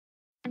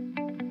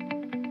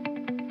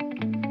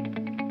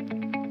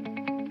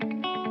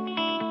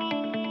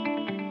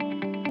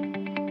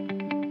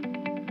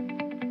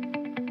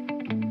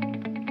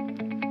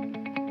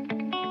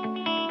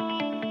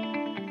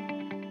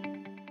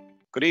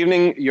Good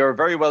evening. You're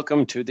very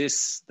welcome to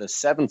this, the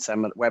seventh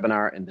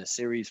webinar in the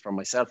series from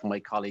myself and my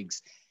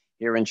colleagues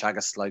here in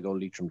Teagasc, Sligo,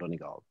 Leitrim,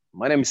 Donegal.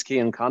 My name is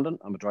Cian Condon.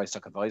 I'm a dry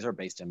stock advisor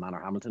based in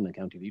Manorhamilton in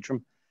County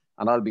Leitrim,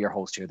 and I'll be your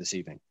host here this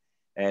evening.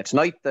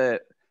 Tonight,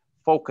 the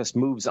focus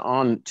moves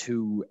on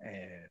to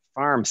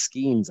farm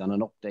schemes and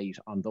an update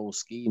on those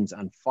schemes.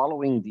 And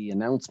following the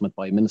announcement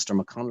by Minister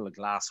McConnell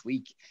last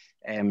week,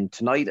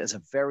 tonight is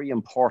a very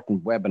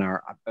important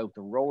webinar about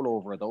the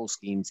rollover of those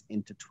schemes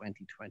into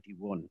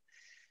 2021.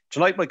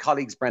 Tonight, my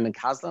colleagues Brendan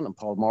Caslin and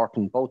Paul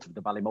Moreton, both of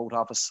the Ballymote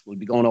office, will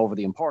be going over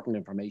the important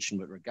information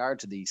with regard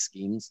to these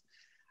schemes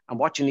and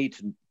what you need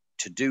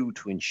to do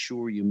to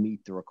ensure you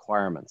meet the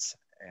requirements.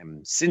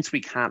 Since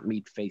we can't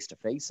meet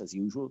face-to-face as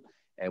usual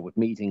with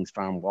meetings,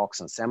 farm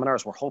walks and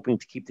seminars, we're hoping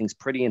to keep things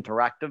pretty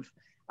interactive.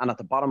 And at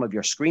the bottom of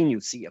your screen,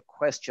 you'll see a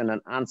question and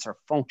answer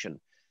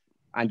function.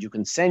 And you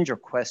can send your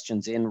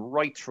questions in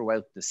right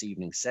throughout this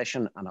evening's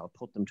session, and I'll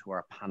put them to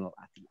our panel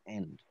at the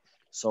end.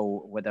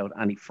 So without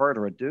any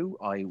further ado,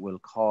 I will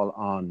call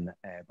on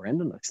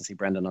Brendan. I can see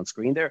Brendan on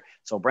screen there.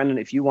 So Brendan,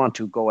 if you want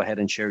to go ahead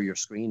and share your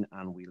screen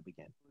and we'll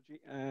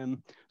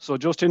begin. So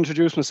just to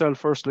introduce myself,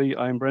 firstly,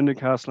 I'm Brendan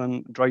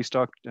Caslin, dry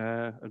stock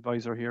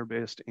advisor here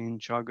based in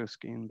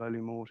Teagasc in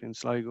Ballymote in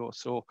Sligo.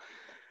 So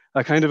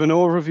a kind of an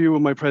overview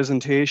of my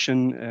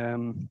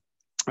presentation.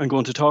 I'm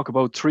going to talk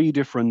about three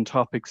different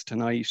topics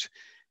tonight.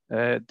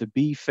 The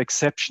beef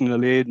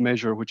exceptional aid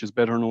measure, which is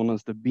better known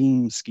as the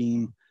BEAM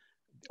scheme,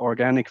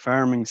 organic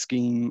farming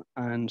scheme,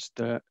 and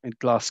the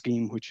GLAS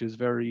scheme, which is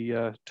very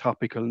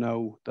topical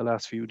now the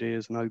last few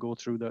days, and I'll go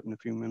through that in a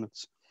few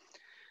minutes.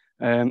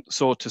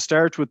 So to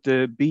start with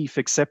the beef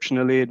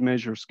exceptional aid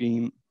measure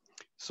scheme,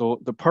 so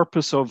the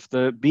purpose of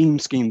the BEAM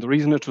scheme, the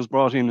reason it was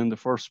brought in the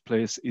first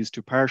place, is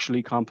to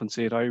partially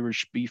compensate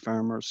Irish beef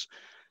farmers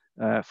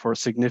for a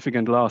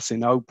significant loss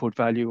in output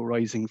value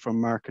arising from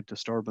market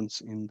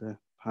disturbance in the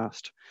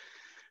past.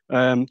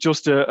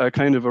 Just a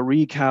kind of a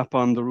recap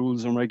on the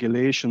rules and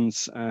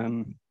regulations.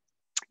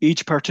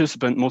 Each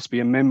participant must be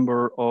a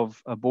member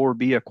of a Board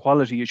B, a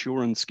quality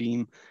assurance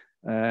scheme,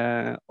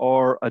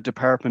 or a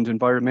department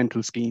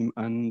environmental scheme,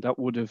 and that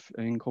would have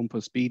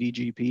encompassed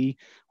BDGP,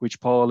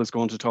 which Paul is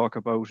going to talk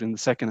about in the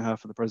second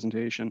half of the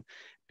presentation,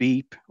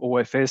 BEAP,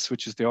 OFS,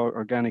 which is the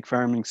organic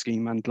farming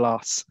scheme, and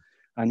GLAS,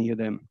 any of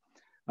them.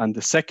 And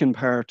the second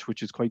part,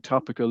 which is quite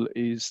topical,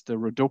 is the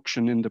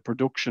reduction in the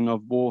production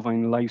of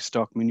bovine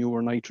livestock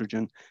manure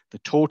nitrogen, the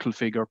total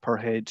figure per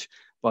head,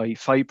 by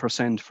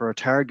 5% for a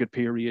target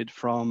period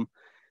from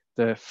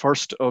the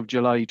 1st of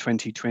July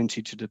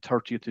 2020 to the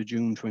 30th of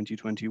June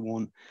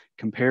 2021,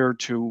 compared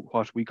to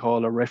what we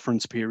call a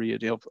reference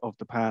period of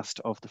the past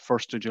of the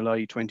 1st of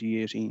July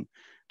 2018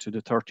 to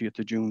the 30th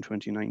of June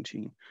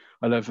 2019.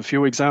 I'll have a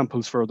few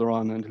examples further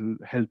on and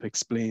it'll help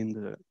explain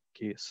the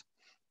case.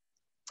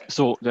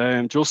 So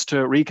just to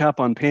recap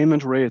on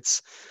payment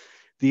rates,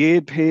 the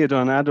aid paid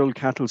on adult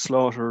cattle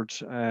slaughtered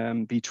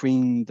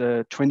between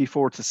the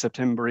 24th of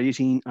September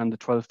 18 and the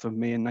 12th of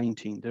May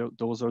 19.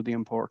 Those are the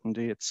important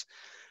dates.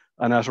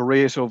 And at a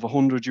rate of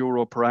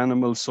 €100 per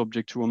animal,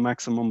 subject to a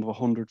maximum of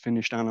 100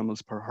 finished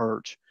animals per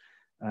herd.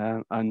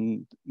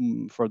 And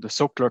for the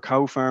suckler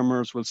cow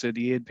farmers, we'll say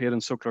the aid paid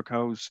on suckler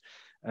cows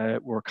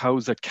were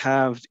cows that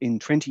calved in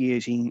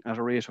 2018 at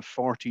a rate of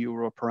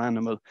 €40 per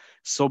animal,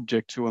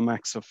 subject to a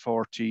max of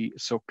 40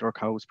 suckler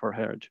cows per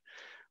herd.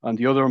 And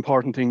the other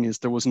important thing is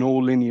there was no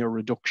linear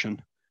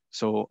reduction,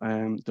 so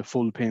the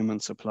full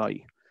payments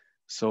apply.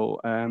 So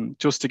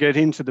just to get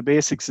into the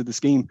basics of the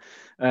scheme,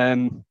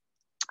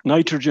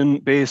 nitrogen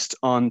based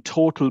on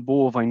total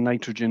bovine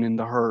nitrogen in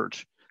the herd.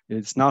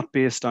 It's not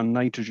based on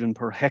nitrogen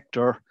per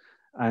hectare,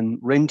 and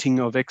renting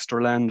of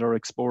extra land or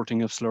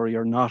exporting of slurry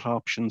are not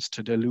options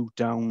to dilute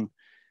down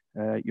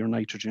your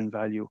nitrogen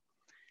value.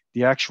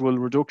 The actual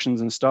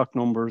reductions in stock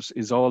numbers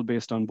is all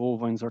based on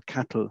bovines or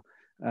cattle,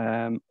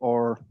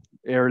 or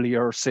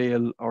earlier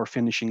sale or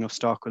finishing of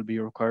stock will be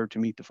required to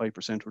meet the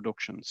 5%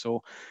 reduction.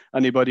 So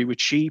anybody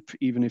with sheep,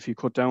 even if you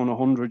cut down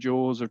 100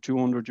 ewes or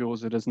 200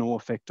 ewes, it has no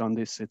effect on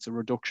this. It's a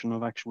reduction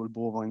of actual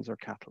bovines or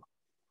cattle.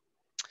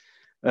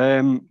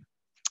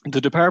 The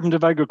Department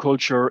of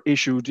Agriculture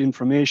issued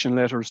information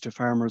letters to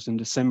farmers in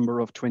December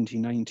of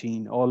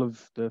 2019. All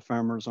of the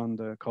farmers on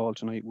the call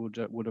tonight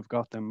would have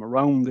got them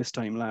around this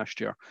time last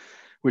year,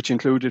 which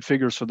included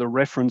figures for the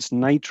reference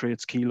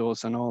nitrates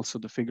kilos and also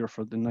the figure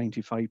for the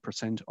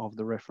 95% of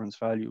the reference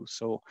value.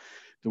 So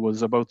there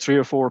was about 3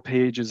 or 4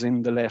 pages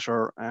in the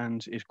letter,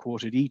 and it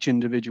quoted each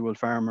individual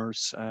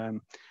farmer's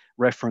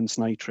reference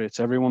nitrates.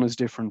 Everyone is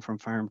different from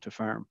farm to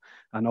farm,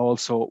 and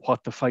also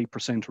what the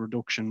 5%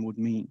 reduction would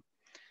mean.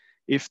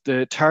 If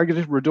the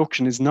targeted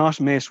reduction is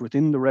not met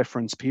within the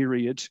reference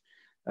period,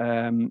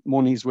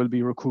 monies will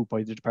be recouped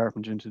by the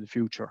department into the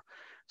future.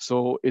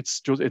 So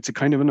it's a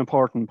kind of an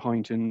important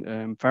point,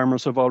 and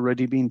farmers have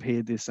already been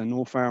paid this, and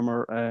no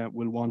farmer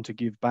will want to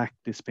give back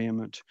this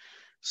payment.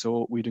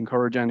 So we'd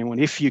encourage anyone,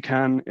 if you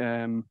can,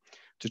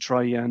 to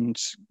try and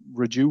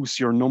reduce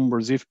your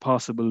numbers, if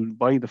possible,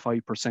 by the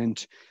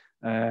 5%,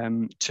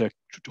 to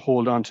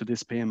hold on to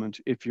this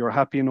payment. If you're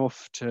happy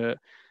enough to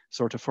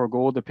sort of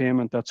forego the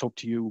payment, that's up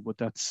to you, but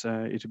that's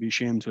it'd be a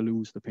shame to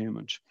lose the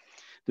payment.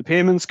 The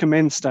payments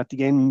commenced at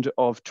the end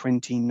of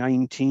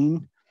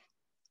 2019.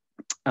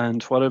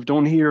 And what I've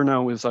done here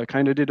now is I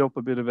kind of did up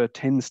a bit of a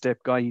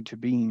 10-step guide to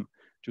BEAM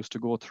just to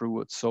go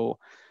through it. So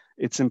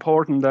it's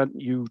important that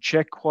you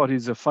check what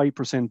is a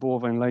 5%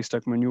 bovine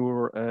livestock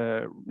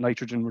manure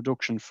nitrogen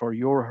reduction for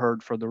your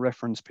herd for the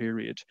reference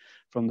period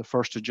from the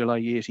 1st of July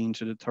 18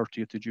 to the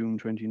 30th of June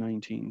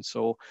 2019.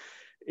 So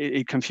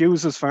it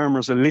confuses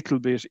farmers a little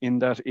bit in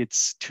that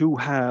it's 2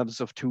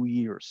 halves of 2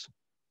 years,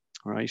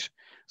 right?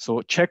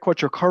 So check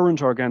what your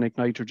current organic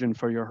nitrogen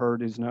for your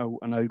herd is now,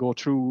 and I'll go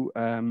through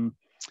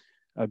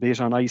a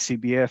bit on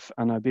ICBF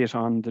and a bit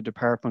on the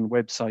department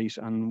website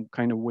and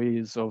kind of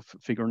ways of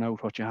figuring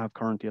out what you have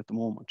currently at the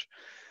moment.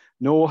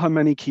 Know how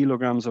many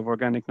kilograms of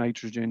organic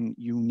nitrogen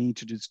you need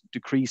to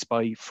decrease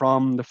by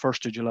from the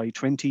 1st of July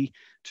 20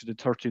 to the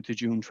 30th of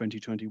June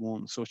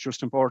 2021. So it's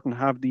just important to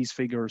have these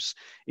figures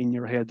in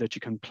your head that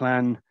you can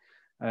plan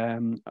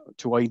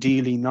to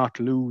ideally not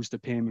lose the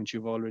payment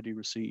you've already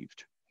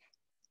received.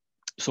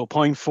 So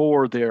point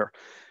 4 there.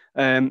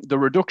 The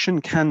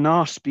reduction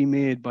cannot be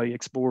made by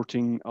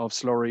exporting of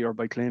slurry or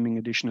by claiming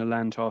additional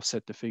land to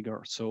offset the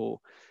figure.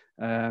 So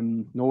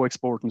no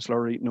exporting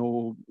slurry,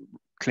 no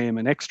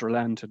claiming extra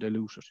land to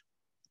dilute it.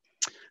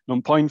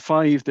 Now, point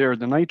 5 there,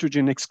 the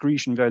nitrogen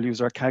excretion values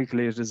are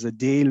calculated as a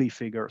daily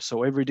figure.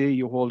 So every day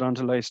you hold on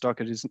to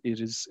livestock, it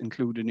is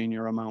included in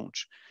your amount,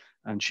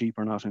 and sheep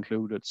are not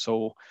included.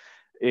 So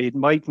it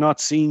might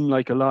not seem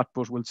like a lot,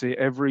 but we'll say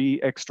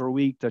every extra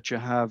week that you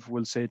have,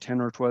 we'll say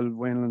 10 or 12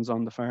 weanlings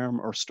on the farm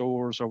or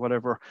stores or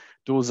whatever,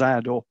 those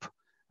add up,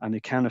 and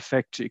it can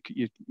affect your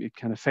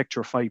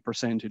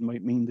 5%. It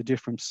might mean the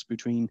difference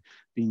between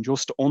being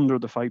just under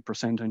the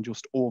 5% and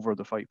just over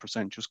the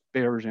 5%. Just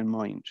bear it in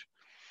mind.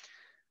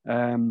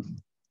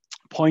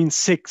 Point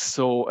 6,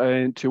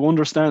 so to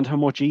understand how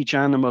much each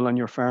animal on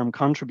your farm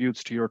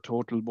contributes to your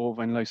total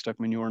bovine livestock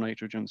manure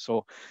nitrogen.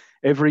 So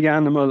every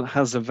animal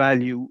has a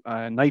value,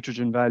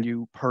 nitrogen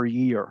value per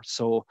year.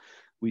 So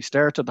we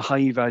start at the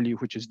high value,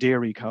 which is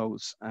dairy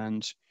cows,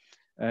 and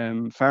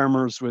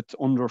farmers with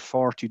under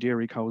 40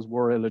 dairy cows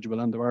were eligible,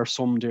 and there are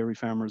some dairy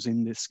farmers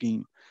in this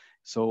scheme.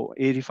 So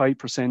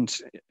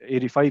 85%,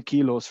 85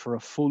 kilos for a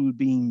full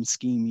beam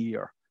scheme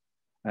year.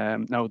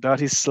 Now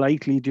that is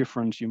slightly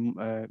different. You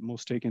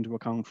must take into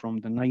account from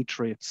the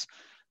nitrates,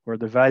 where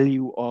the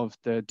value of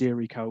the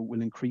dairy cow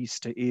will increase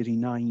to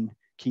 89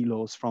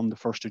 kilos from the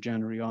 1st of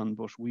January on,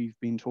 but we've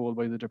been told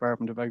by the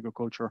Department of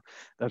Agriculture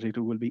that it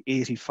will be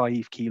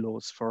 85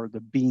 kilos for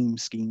the beam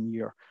scheme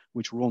year,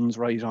 which runs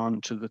right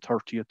on to the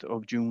 30th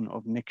of June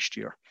of next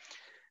year.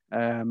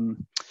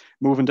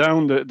 Moving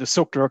down, the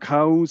suckler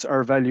cows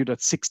are valued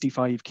at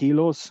 65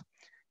 kilos.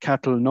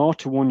 Cattle 0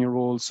 to 1 year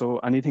old, so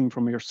anything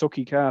from your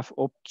sucky calf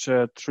up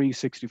to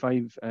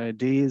 365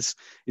 days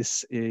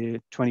is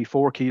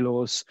 24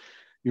 kilos.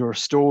 Your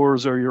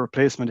stores or your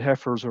replacement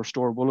heifers or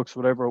store bullocks,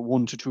 whatever,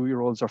 1 to 2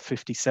 year olds are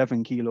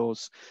 57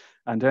 kilos.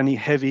 And any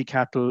heavy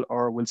cattle,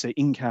 or we'll say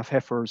in-calf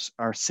heifers,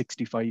 are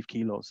 65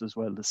 kilos as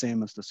well, the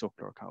same as the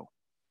suckler cow.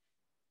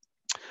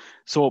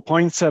 So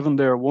point 7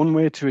 there, one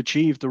way to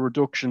achieve the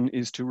reduction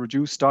is to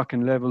reduce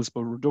stocking levels,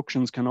 but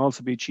reductions can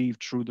also be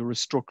achieved through the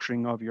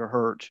restructuring of your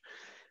herd.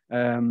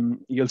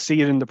 You'll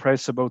see it in the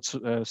press about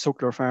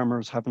suckler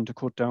farmers having to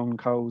cut down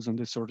cows and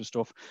this sort of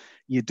stuff.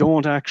 You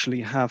don't actually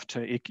have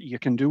to. You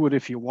can do it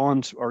if you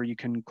want, or you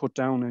can cut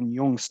down on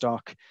young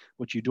stock,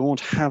 but you don't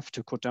have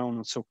to cut down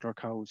on suckler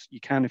cows. You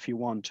can if you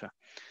want to.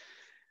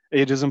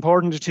 It is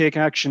important to take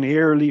action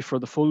early for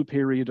the full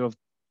period of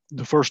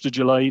the 1st of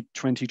July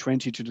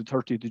 2020 to the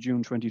 30th of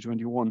June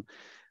 2021.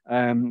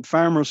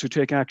 Farmers who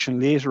take action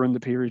later in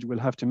the period will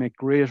have to make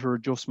greater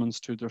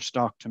adjustments to their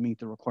stock to meet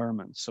the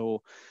requirements.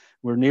 So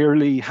we're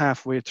nearly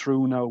halfway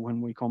through now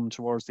when we come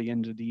towards the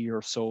end of the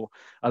year. So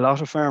a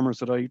lot of farmers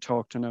that I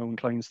talk to now and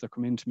clients that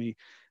come into me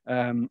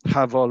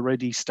have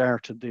already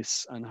started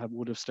this and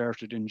would have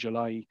started in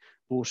July.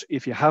 But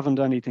if you haven't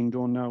anything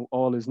done now,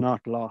 all is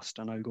not lost,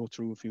 and I'll go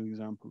through a few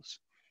examples.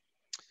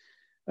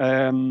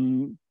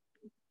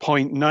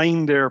 Point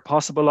 9 there,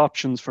 possible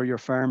options for your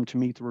farm to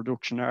meet the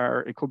reduction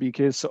are, it could be a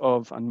case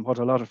of, and what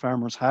a lot of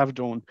farmers have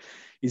done,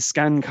 is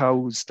scan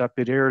cows that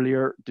bit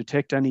earlier,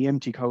 detect any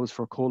empty cows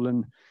for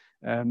culling,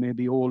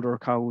 maybe older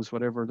cows,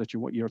 whatever that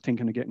you're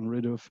thinking of getting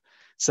rid of,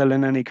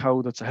 selling any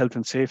cow that's a health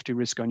and safety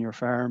risk on your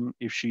farm.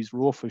 If she's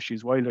rough, if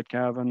she's wild at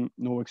calving,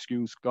 no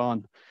excuse,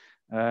 gone.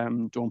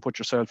 Don't put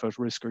yourself at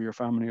risk or your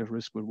family at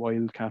risk with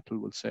wild cattle,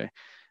 we'll say.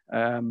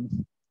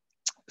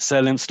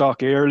 Selling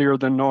stock earlier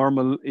than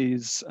normal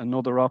is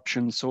another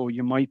option. So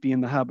you might be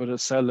in the habit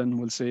of selling,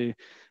 we'll say,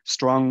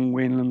 strong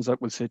weanlings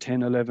that will say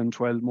 10, 11,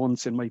 12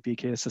 months. It might be a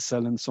case of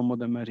selling some of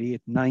them at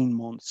 8, 9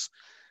 months.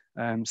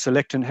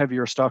 Selecting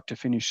heavier stock to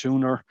finish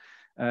sooner.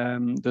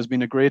 There's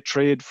been a great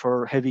trade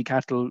for heavy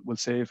cattle, we'll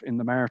say, in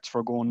the marts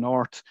for going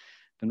north.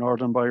 The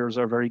northern buyers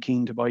are very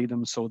keen to buy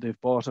them, so they've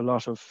bought a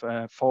lot of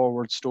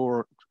forward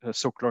store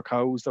suckler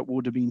cows that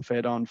would have been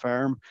fed on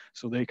farm,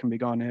 so they can be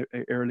gone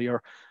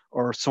earlier.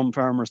 or some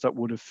farmers that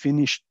would have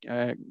finished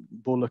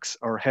bullocks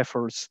or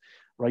heifers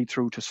right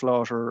through to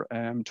slaughter,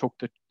 took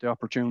the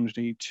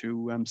opportunity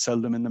to sell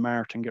them in the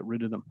mart and get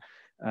rid of them.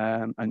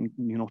 And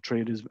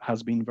trade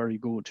has been very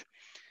good.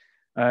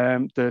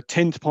 The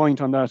 10th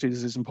point on that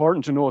is it's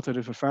important to note that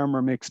if a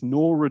farmer makes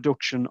no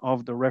reduction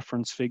of the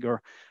reference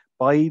figure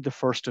by the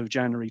 1st of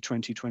January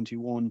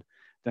 2021,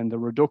 then the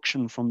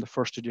reduction from the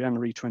 1st of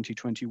January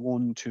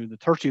 2021 to the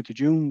 30th of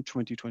June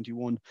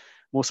 2021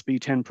 must be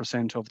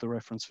 10% of the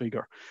reference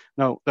figure.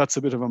 Now, that's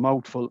a bit of a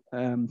mouthful.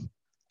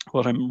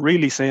 What I'm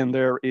really saying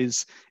there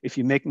is if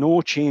you make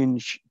no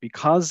change,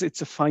 because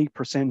it's a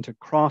 5%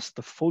 across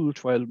the full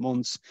 12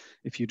 months,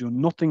 if you do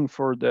nothing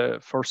for the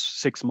first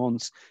 6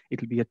 months,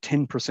 it'll be a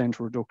 10%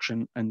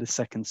 reduction in the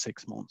second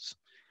 6 months.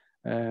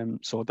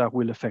 So that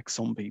will affect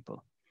some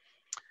people.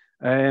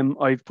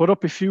 I've put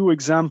up a few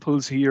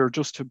examples here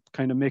just to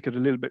kind of make it a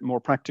little bit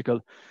more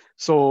practical.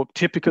 So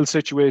typical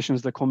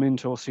situations that come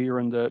into us here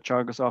in the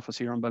Teagasc office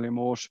here in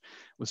Ballymote,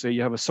 we'll say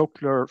you have a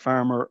suckler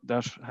farmer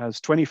that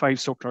has 25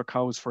 suckler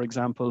cows, for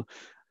example,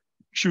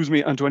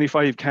 and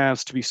 25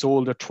 calves to be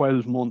sold at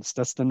 12 months.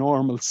 That's the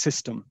normal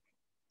system.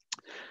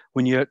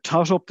 When you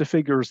tot up the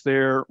figures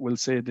there, we'll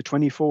say the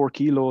 24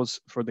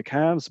 kilos for the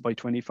calves by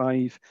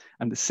 25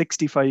 and the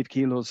 65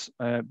 kilos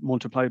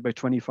multiplied by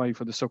 25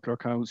 for the suckler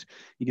cows,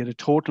 you get a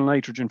total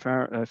nitrogen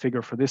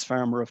figure for this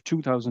farmer of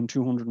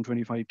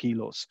 2,225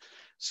 kilos.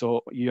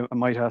 So you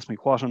might ask me,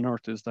 what on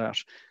earth is that?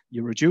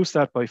 You reduce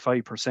that by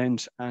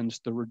 5% and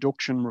the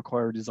reduction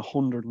required is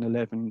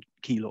 111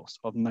 kilos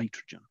of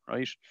nitrogen,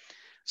 right?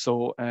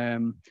 So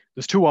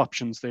there's two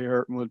options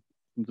there. Well,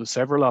 there's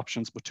several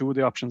options, but two of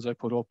the options I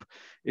put up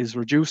is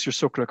reduce your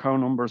suckler cow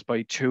numbers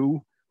by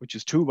 2, which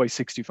is 2 by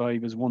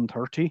 65 is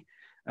 130.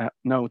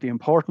 Now, the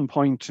important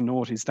point to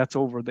note is that's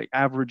over the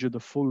average of the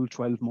full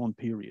 12-month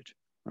period,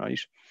 right?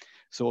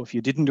 So if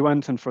you didn't do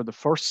anything for the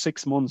first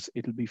 6 months,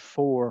 it'll be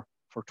 4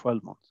 for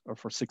 12 months or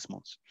for 6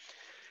 months.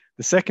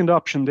 The second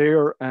option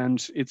there,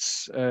 and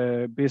it's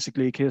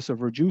basically a case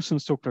of reducing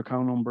suckler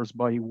cow numbers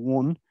by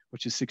 1,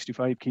 which is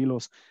 65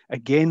 kilos,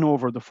 again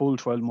over the full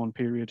 12-month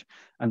period,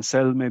 and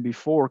sell maybe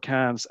 4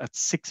 calves at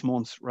 6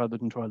 months rather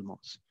than 12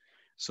 months.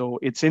 So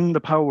it's in the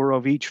power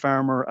of each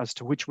farmer as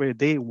to which way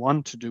they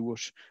want to do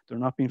it. They're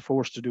not being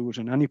forced to do it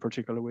in any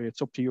particular way.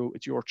 It's up to you.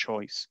 It's your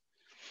choice.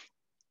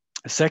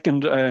 A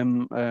second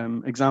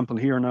example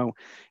here now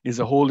is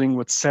a holding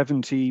with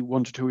 70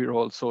 1 to 2 year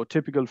olds. So a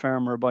typical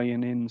farmer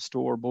buying in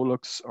store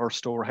bullocks or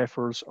store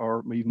heifers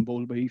or even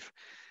bull beef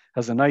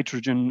has a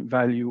nitrogen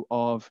value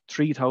of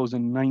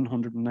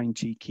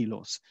 3,990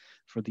 kilos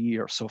for the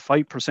year. So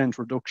 5%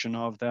 reduction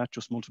of that,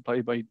 just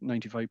multiplied by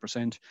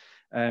 95%,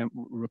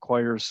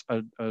 requires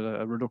a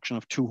reduction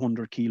of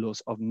 200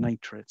 kilos of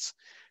nitrates.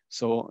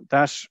 So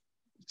that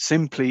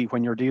simply,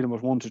 when you're dealing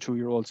with 1 to 2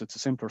 year olds, it's a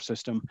simpler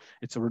system.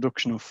 It's a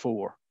reduction of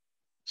 4.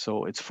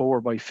 So it's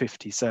 4 by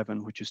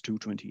 57, which is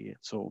 228.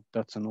 So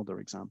that's another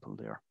example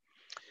there.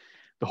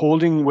 The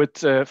holding with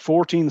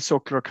 14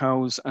 suckler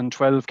cows and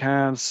 12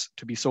 calves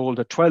to be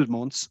sold at 12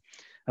 months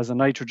has a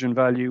nitrogen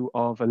value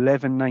of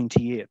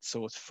 1198.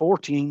 So it's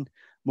 14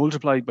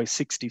 multiplied by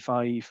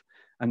 65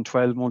 and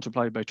 12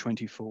 multiplied by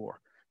 24.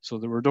 So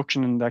the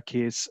reduction in that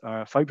case,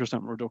 5%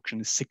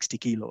 reduction is 60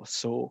 kilos.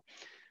 So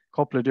a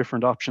couple of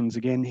different options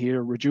again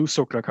here. Reduce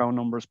suckler cow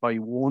numbers by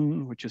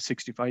 1, which is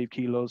 65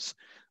 kilos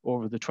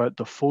over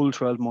the full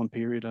 12-month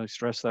period. I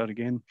stress that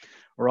again.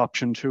 Or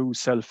option 2,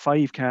 sell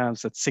 5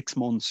 calves at 6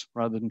 months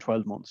rather than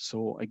 12 months.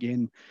 So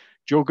again,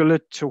 juggle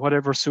it to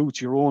whatever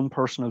suits your own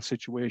personal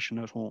situation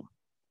at home.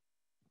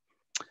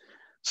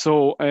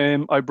 So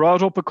I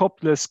brought up a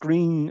couple of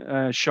screen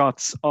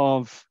shots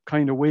of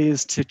kind of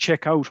ways to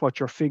check out what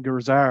your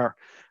figures are.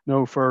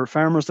 Now, for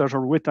farmers that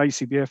are with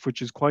ICBF,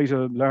 which is quite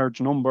a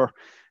large number,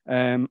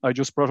 I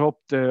just brought up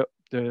the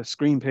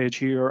screen page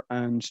here,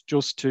 and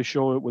just to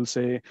show it, we'll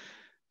say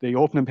the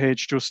opening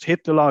page, just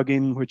hit the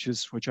login,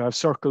 which I've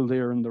circled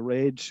there in the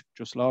red,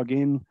 just log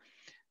in,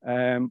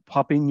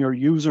 pop in your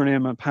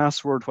username and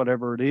password,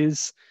 whatever it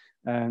is,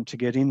 to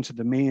get into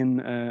the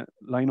main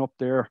lineup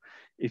there.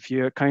 If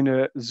you kind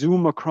of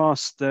zoom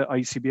across the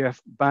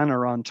ICBF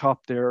banner on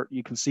top there,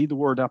 you can see the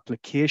word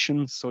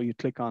application, so you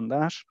click on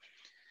that.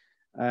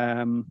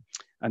 And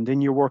then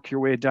you work your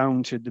way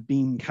down to the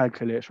beam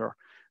calculator.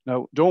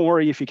 Now, don't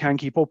worry if you can't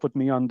keep up with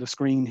me on the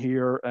screen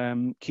here.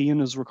 Cian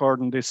is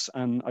recording this,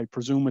 and I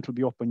presume it'll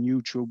be up on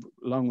YouTube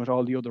along with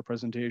all the other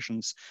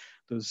presentations.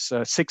 There's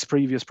 6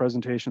 previous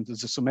presentations.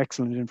 There's some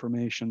excellent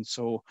information.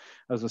 So,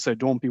 as I said,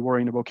 don't be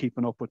worrying about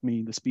keeping up with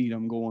me, the speed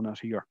I'm going at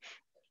here.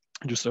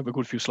 I just have a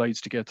good few slides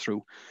to get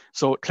through.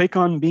 So click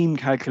on beam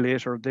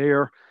calculator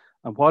there.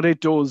 And what it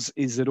does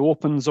is it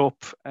opens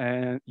up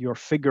your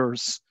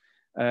figures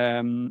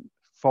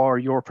for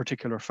your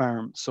particular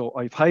farm. So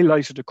I've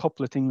highlighted a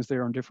couple of things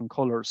there in different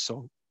colors.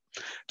 So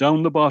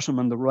down the bottom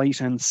on the right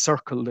hand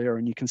circle there,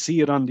 and you can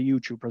see it on the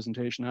YouTube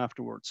presentation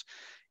afterwards,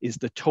 is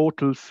the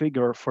total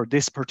figure for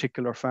this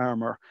particular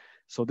farmer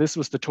So this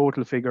was the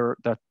total figure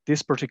that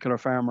this particular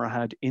farmer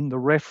had in the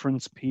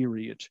reference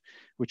period,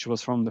 which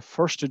was from the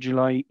 1st of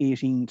July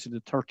 18 to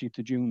the 30th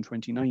of June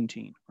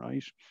 2019,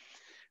 right?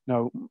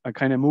 Now, I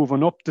kind of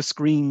moving up the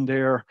screen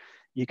there,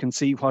 you can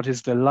see what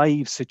is the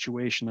live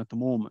situation at the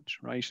moment,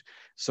 right?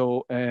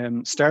 So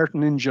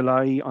starting in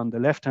July on the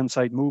left-hand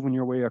side, moving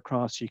your way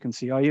across, you can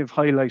see I have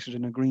highlighted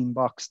in a green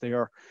box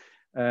there,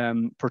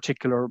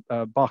 particular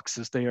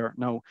boxes there.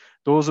 Now,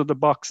 those are the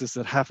boxes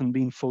that haven't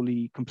been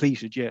fully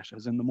completed yet,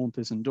 as in the month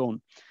isn't done.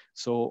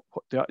 So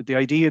the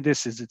idea of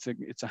this is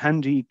it's a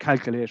handy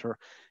calculator.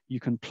 You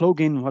can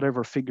plug in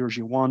whatever figures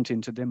you want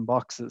into them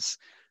boxes.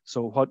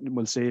 So what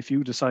we'll say, if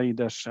you decide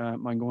that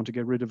I'm going to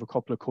get rid of a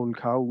couple of cull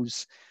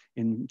cows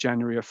in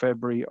January or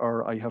February,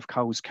 or I have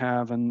cows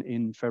calving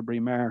in February,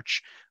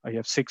 March, I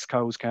have 6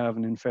 cows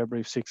calving in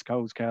February, 6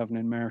 cows calving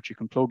in March, you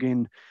can plug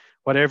in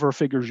whatever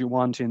figures you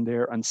want in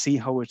there and see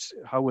how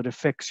it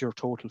affects your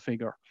total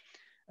figure.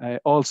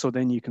 Also,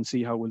 then you can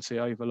see how we'll say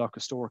I have a lot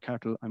of store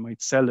cattle, I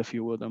might sell a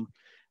few of them.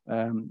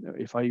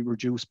 If I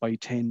reduce by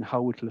 10,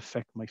 how it'll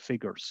affect my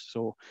figures.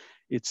 So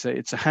it's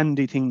a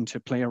handy thing to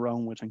play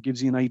around with and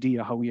gives you an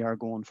idea how we are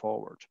going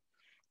forward.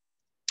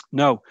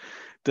 Now,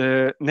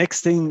 the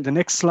next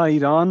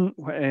slide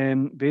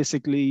on,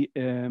 basically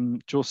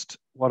just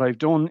what I've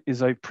done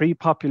is I've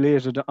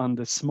pre-populated on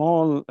the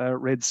small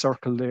red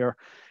circle there,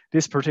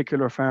 this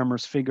particular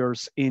farmer's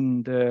figures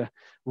in the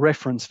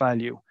reference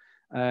value.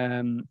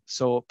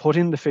 So put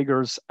in the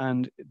figures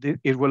and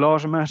it will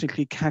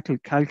automatically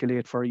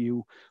calculate for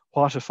you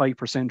what a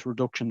 5%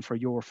 reduction for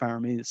your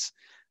farm is.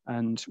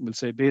 And we'll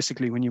say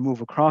basically when you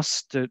move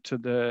across to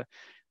the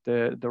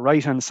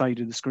right-hand side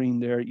of the screen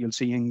there, you'll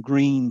see in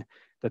green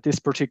that this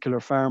particular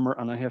farmer,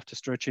 and I have to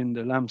stretch in,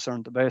 the lamps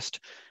aren't the best,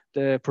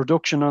 the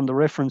production on the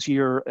reference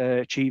year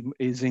achieved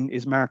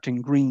is marked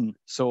in green.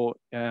 So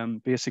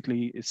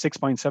basically it's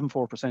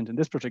 6.74% in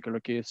this particular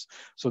case.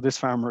 So this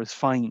farmer is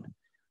fine.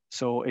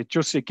 So it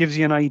gives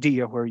you an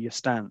idea where you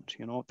stand.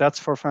 You know, that's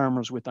for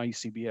farmers with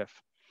ICBF.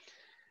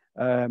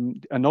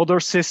 Another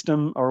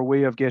system or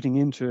way of getting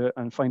into it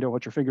and find out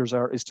what your figures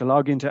are is to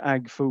log into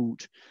Ag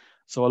Food.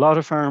 So a lot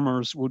of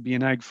farmers would be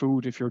in Ag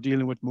Food if you're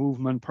dealing with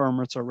movement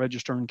permits or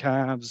registering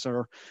calves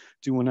or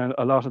doing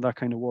a lot of that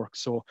kind of work.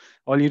 So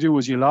all you do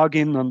is you log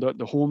in on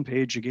the home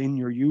page again,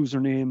 your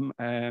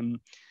username,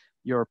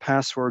 your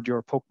password,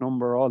 your PUC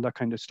number, all that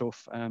kind of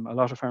stuff. A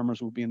lot of farmers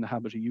will be in the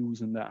habit of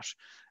using that.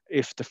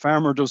 If the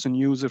farmer doesn't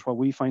use it, what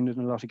we find in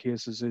a lot of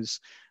cases is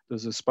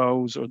there's a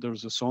spouse or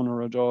there's a son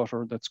or a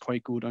daughter that's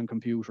quite good on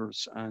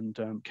computers and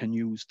can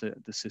use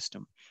the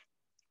system.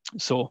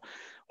 So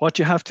what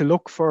you have to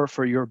look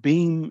for your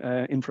beam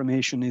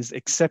information is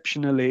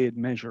exceptional aid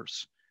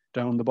measures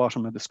down the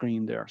bottom of the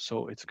screen there.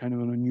 So it's kind of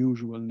an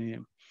unusual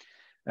name.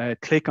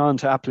 Click on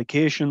to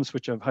applications,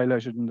 which I've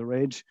highlighted in the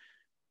red,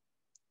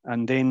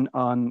 and then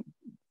on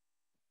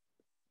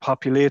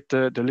populate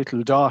the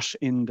little dot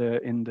in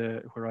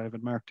the where I have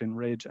it marked in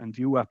red and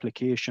view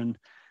application,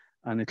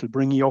 and it'll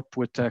bring you up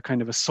with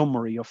kind of a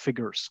summary of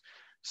figures.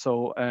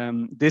 So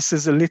this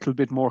is a little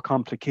bit more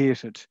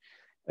complicated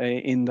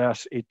in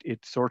that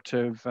it sort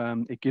of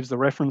it gives the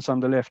reference on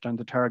the left and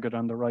the target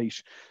on the right.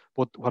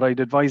 But what I'd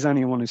advise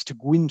anyone is to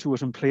go into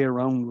it and play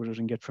around with it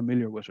and get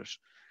familiar with it.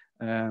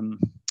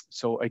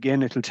 So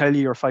again, it'll tell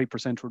you your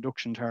 5%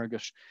 reduction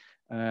target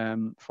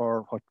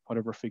for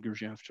whatever figures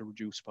you have to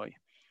reduce by.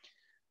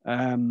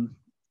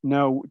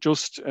 Now,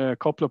 just a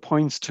couple of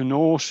points to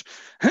note.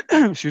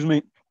 Excuse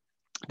me.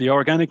 The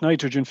organic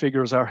nitrogen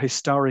figures are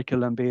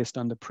historical and based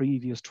on the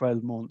previous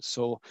 12 months.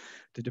 So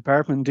the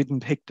department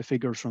didn't pick the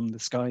figures from the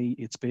sky.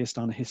 It's based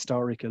on a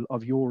historical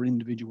of your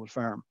individual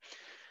farm.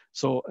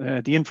 So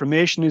the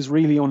information is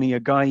really only a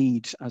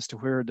guide as to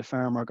where the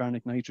farm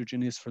organic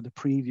nitrogen is for the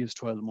previous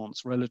 12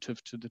 months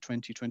relative to the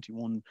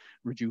 2021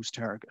 reduced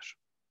target.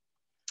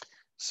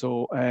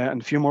 So, and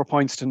a few more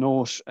points to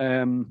note.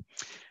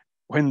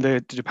 When the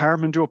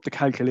department do up the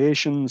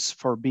calculations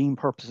for beam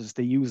purposes,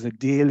 they use a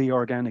daily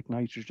organic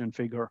nitrogen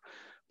figure,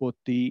 but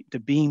the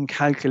beam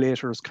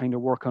calculators kind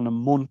of work on a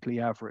monthly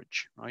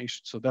average, right?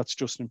 So that's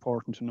just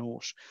important to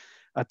note.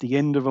 At the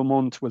end of a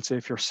month, we'll say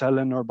if you're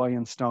selling or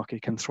buying stock,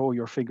 it can throw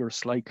your figures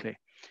slightly.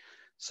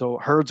 So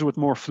herds with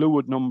more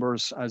fluid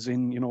numbers, as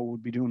in, you know,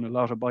 would be doing a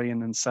lot of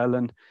buying and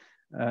selling,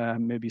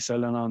 maybe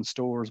selling on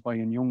stores,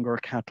 buying younger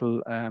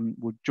cattle,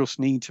 would just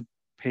need to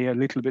pay a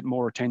little bit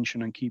more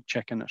attention and keep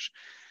checking it.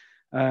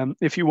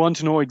 If you want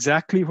to know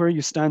exactly where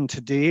you stand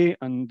today,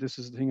 and this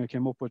is the thing I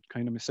came up with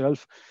kind of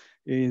myself,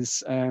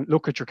 is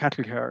look at your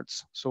cattle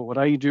cards. So what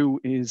I do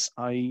is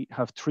I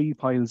have 3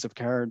 piles of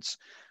cards.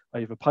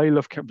 I have a pile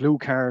of blue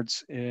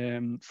cards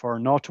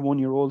for 0 to 1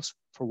 year olds,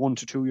 for 1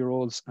 to 2 year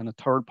olds, and a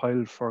third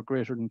pile for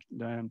greater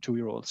than 2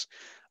 year olds.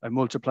 I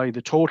multiply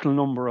the total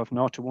number of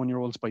 0 to 1 year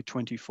olds by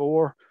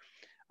 24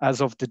 as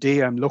of the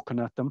day I'm looking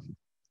at them.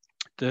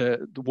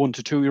 The 1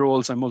 to 2 year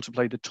olds, I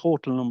multiply the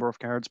total number of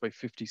cards by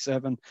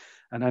 57,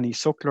 and any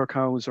suckler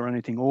cows or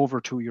anything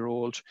over 2 year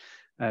old,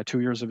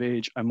 2 years of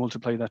age, and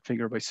multiply that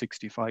figure by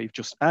 65.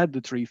 Just add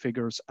the 3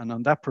 figures, and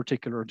on that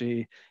particular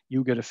day,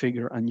 you get a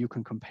figure, and you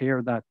can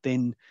compare that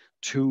then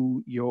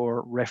to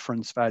your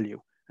reference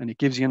value. And it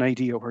gives you an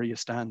idea where you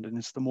stand, and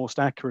it's the most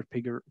accurate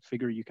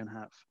figure you can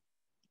have.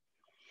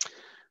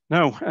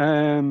 Now,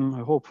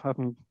 I hope I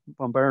haven't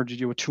bombarded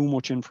you with too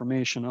much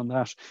information on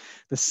that.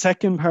 The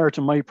second part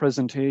of my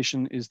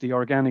presentation is the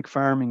organic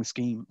farming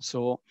scheme.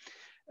 So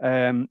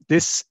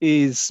this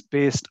is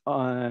based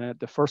on,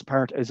 the first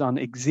part is on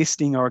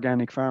existing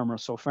organic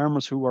farmers, so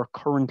farmers who are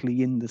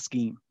currently in the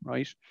scheme,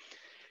 right?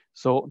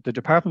 So the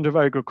Department of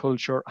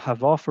Agriculture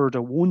have offered a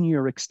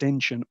 1-year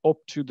extension up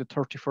to the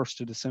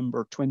 31st of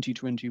December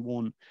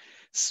 2021,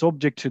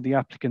 subject to the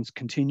applicant's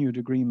continued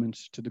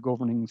agreement to the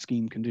governing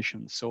scheme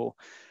conditions. So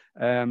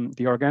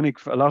the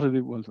organic,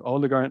 all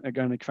the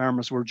organic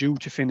farmers were due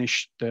to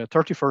finish the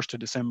 31st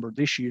of December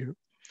this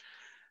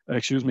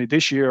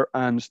year,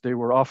 and they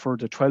were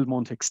offered a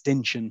 12-month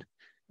extension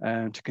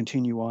to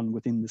continue on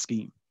within the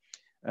scheme.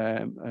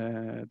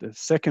 The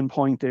second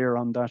point there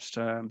on that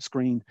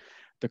screen,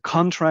 the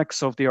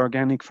contracts of the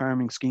organic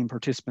farming scheme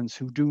participants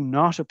who do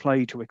not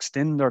apply to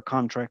extend their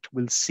contract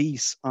will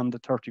cease on the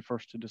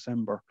 31st of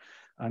December.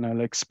 And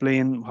I'll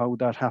explain how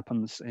that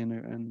happens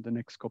in the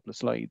next couple of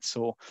slides.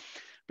 So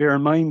bear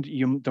in mind,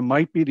 there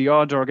might be the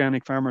odd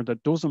organic farmer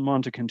that doesn't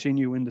want to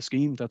continue in the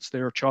scheme. That's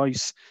their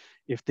choice.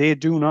 If they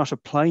do not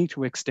apply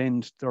to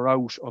extend, they're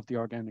out of the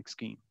organic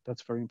scheme.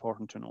 That's very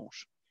important to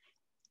note.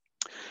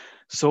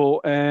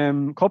 So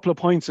a couple of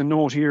points to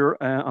note here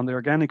on the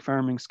organic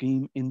farming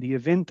scheme. In the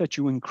event that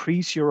you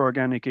increase your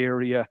organic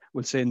area,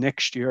 we'll say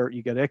next year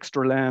you get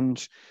extra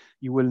land,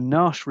 you will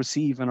not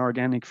receive an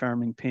organic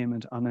farming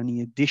payment on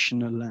any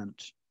additional land.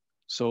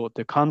 So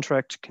the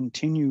contract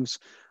continues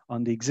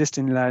on the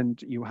existing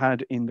land you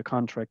had in the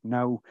contract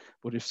now,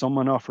 but if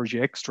someone offers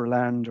you extra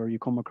land, or you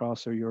come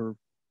across, or you're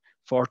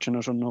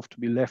fortunate enough to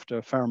be left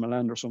a farm of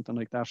land or something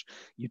like that,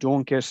 you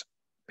don't get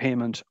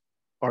payment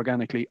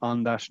organically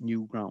on that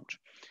new ground.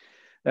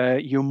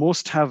 You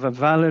must have a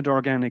valid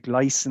organic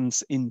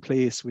license in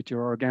place with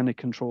your organic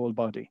control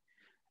body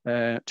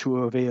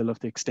to avail of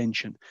the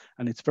extension.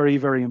 And it's very,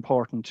 very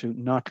important to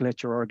not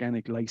let your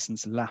organic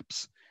license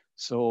lapse.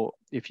 So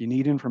if you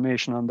need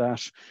information on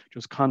that,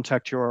 just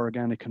contact your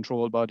organic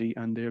control body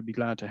and they'll be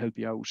glad to help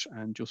you out.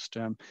 And just,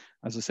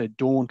 as I said,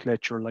 don't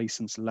let your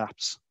license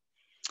lapse.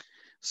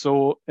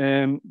 So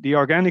the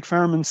organic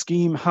farming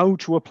scheme, how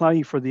to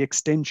apply for the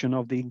extension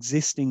of the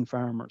existing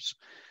farmers.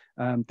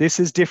 This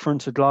is different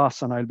to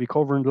GLAS, and I'll be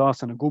covering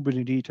GLAS in a good bit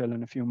of detail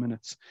in a few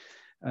minutes.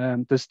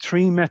 There's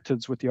 3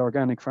 methods with the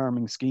organic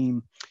farming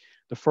scheme.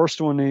 The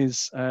first one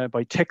is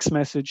by text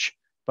message,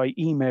 by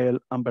email,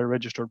 and by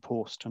registered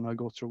post, and I'll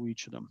go through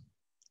each of them.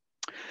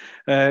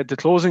 The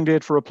closing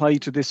date for apply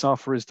to this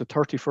offer is the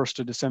 31st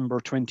of December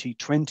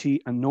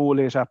 2020, and no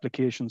late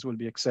applications will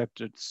be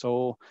accepted.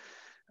 So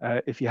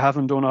if you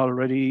haven't done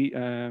already,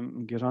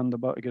 get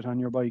on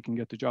your bike and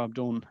get the job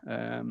done.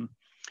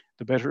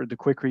 The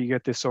quicker you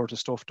get this sort of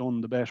stuff done,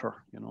 the better,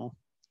 you know.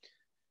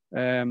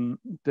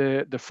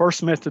 The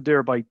first method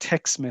there, by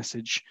text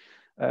message,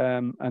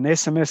 an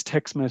SMS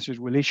text message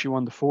will issue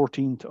on the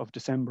 14th of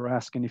December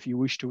asking if you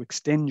wish to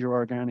extend your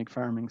organic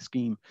farming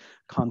scheme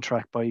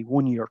contract by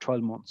 1 year,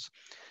 12 months,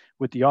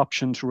 with the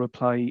option to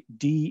reply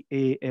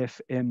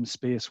DAFM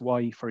space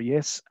Y for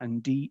yes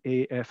and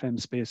DAFM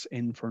space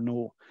N for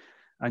no.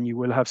 And you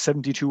will have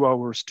 72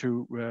 hours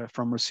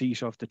from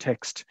receipt of the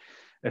text,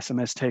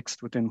 SMS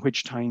text, within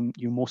which time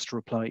you must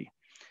reply.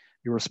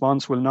 Your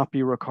response will not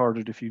be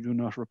recorded if you do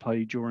not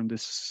reply during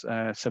this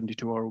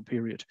 72-hour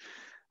period.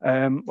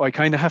 I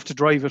kind of have to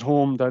drive it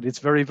home that it's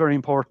very, very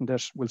important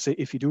that we'll say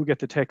if you do get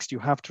the text, you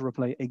have to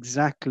reply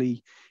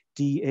exactly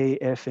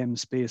DAFM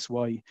space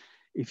Y.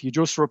 If you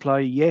just reply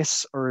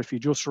yes, or if you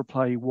just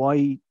reply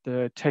Y,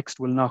 the text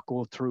will not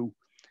go through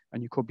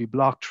and you could be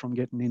blocked from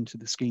getting into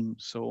the scheme.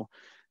 So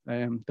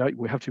that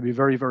we have to be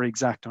very, very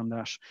exact on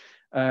that.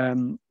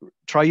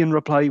 Try and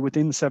reply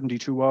within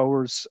 72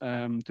 hours.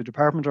 The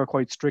department are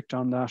quite strict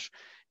on that,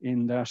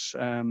 in that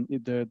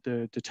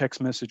the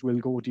text message will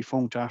go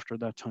defunct after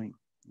that time,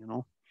 you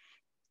know.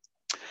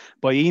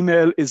 By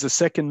email is a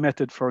second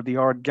method for the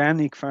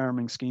organic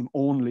farming scheme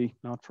only,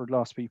 not for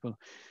lost people.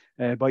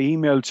 By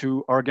email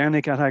to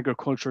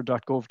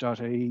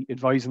organic@agriculture.gov.ie,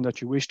 advising that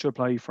you wish to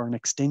apply for an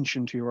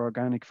extension to your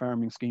organic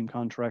farming scheme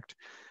contract.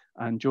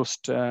 And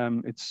just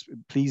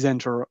please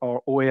enter our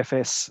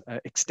OFS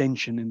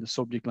extension in the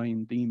subject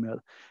line of the email.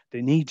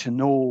 They need to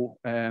know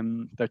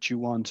that you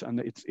want, and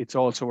it's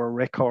also a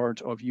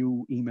record of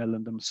you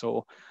emailing them.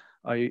 So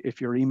if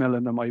you're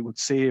emailing them, I would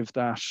save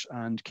that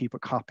and keep a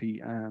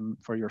copy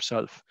for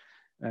yourself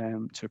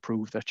to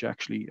prove that you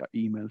actually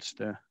emailed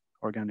the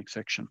organic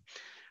section.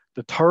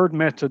 The third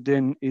method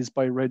then is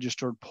by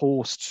registered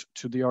post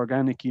to the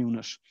organic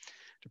unit.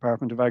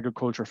 Department of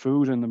Agriculture,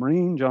 Food and the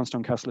Marine,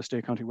 Johnstown, Caslin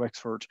State, County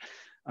Wexford.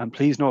 And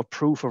please note,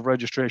 proof of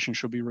registration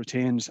should be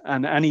retained.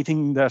 And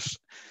anything that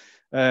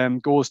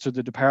goes to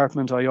the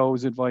department, I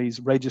always advise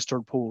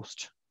registered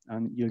post.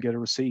 and you'll get a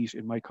receipt.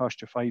 It might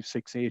cost you €5,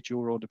 €6,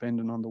 €8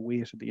 depending on the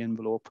weight of the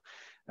envelope,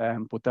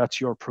 but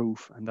that's your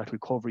proof, and that will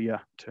cover you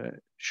to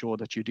show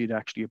that you did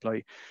actually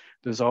apply.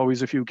 There's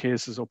always a few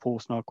cases of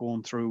post not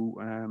going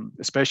through,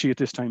 especially at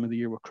this time of the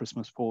year with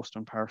Christmas post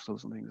and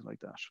parcels and things like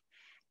that.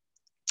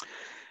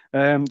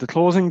 The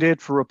closing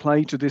date for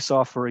reply to this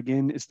offer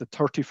again is the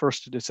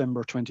 31st of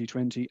December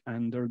 2020,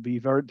 and they'll be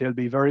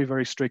very,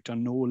 very strict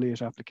on no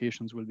late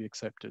applications will be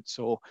accepted.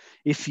 So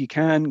if you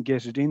can,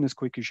 get it in as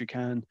quick as you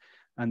can,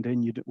 and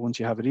then once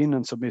you have it in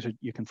and submitted,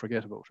 you can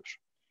forget about it.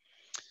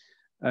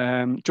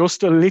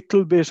 Just a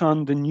little bit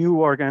on the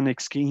new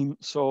organic scheme.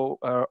 So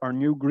our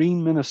new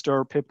Green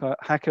Minister, Pippa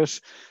Hackett,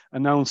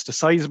 announced a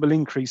sizable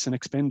increase in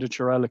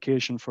expenditure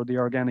allocation for the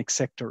organic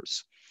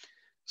sectors.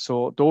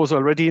 So those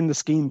already in the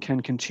scheme can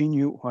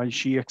continue, while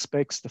she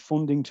expects the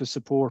funding to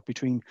support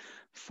between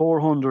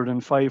 400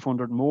 and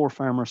 500 more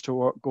farmers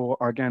to go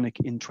organic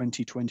in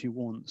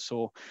 2021.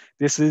 So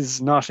this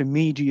is not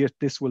immediate.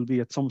 This will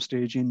be at some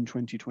stage in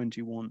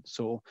 2021.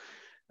 So,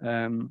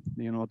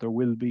 you know, there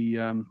will be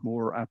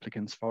more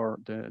applicants for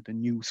the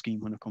new scheme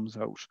when it comes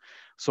out.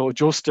 So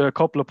just a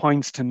couple of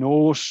points to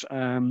note.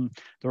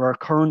 There are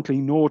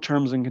currently no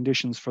terms and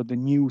conditions for the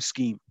new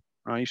scheme,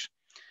 right?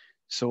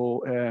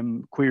 So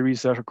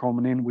queries that are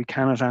coming in, we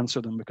cannot answer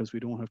them because we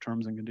don't have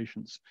terms and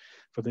conditions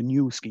for the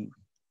new scheme.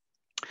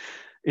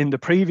 In the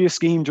previous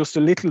scheme, just a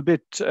little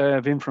bit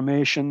of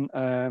information,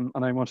 and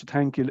I want to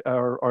thank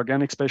our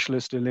organic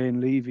specialist, Elaine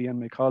Levy,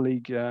 and my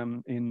colleague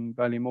in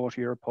Ballymote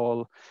here,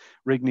 Paul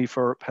Rigney,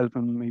 for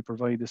helping me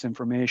provide this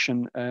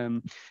information.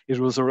 It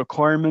was a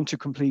requirement to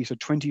complete a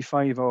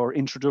 25-hour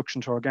introduction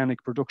to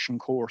organic production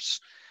course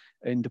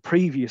in the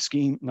previous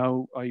scheme.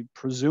 Now, I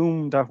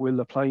presume that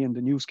will apply in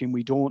the new scheme.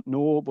 We don't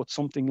know, but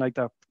something like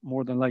that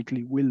more than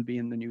likely will be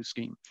in the new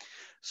scheme.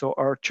 So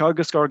our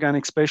Teagasc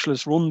organic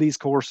specialists run these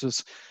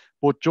courses,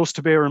 but just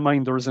to bear in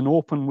mind, there is an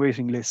open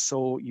waiting list.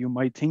 So you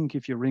might think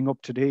if you ring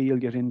up today, you'll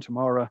get in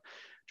tomorrow.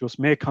 Just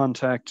make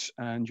contact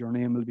and your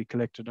name will be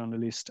collected on the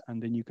list,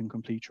 and then you can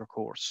complete your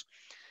course.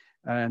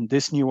 And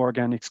this new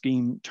organic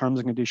scheme, terms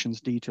and conditions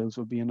details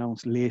will be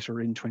announced later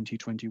in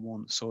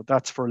 2021. So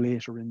that's for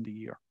later in the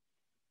year.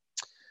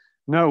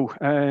 Now,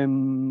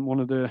 one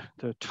of the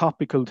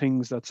topical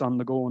things that's on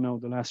the go now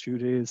the last few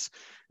days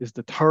is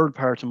the third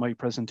part of my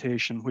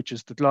presentation, which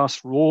is the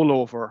GLAS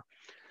rollover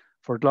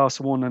for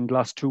GLAS 1 and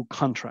GLAS 2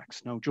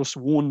 contracts. Now, just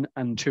 1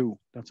 and 2,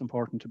 that's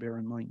important to bear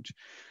in mind.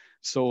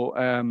 So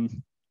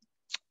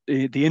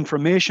the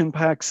information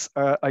packs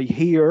I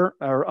hear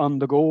are on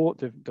the go.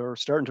 They're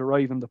starting to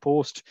arrive in the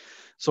post.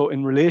 So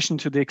in relation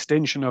to the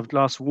extension of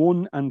GLAS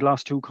 1 and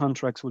GLAS 2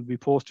 contracts will be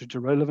posted to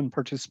relevant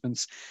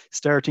participants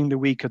starting the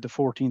week of the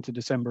 14th of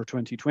December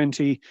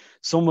 2020.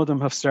 Some of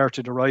them have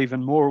started to arrive,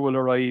 and more will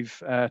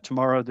arrive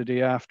tomorrow, the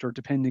day after,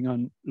 depending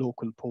on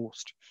local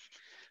post.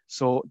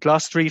 So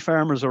GLAS 3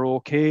 farmers are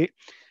okay,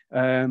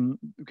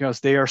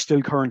 because they are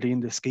still currently in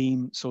the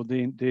scheme, so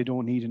they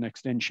don't need an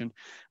extension.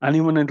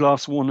 Anyone in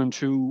GLAS 1 and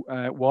 2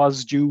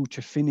 was due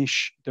to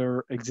finish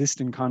their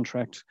existing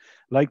contract,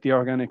 like the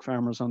organic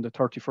farmers, on the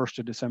 31st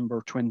of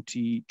December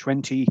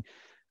 2020.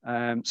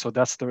 So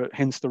that's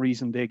hence the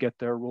reason they get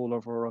their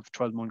rollover of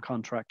 12-month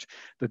contract.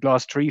 The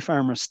GLAS 3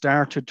 farmers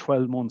started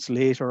 12 months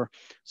later,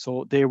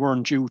 so they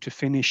weren't due to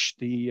finish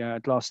the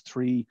GLAS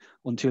 3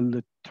 until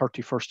the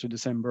 31st of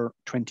December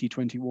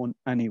 2021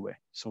 anyway,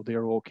 so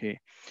they're okay.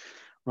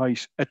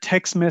 Right, a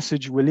text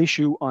message will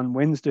issue on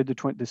Wednesday, the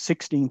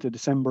 16th of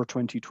December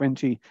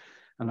 2020,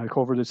 and I'll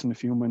cover this in a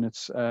few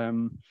minutes.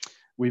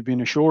 We've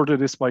been assured of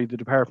this by the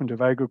Department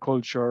of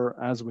Agriculture.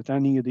 As with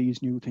any of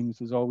these new things,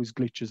 there's always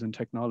glitches in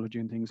technology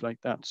and things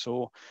like that.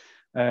 So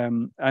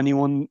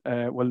anyone,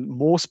 well,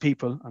 most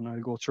people, and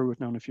I'll go through it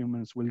now in a few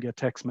minutes, will get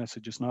text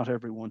messages, not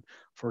everyone,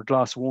 for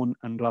GLAS 1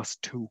 and GLAS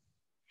 2.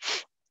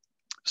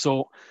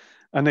 So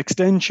an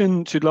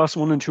extension to GLAS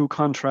 1 and 2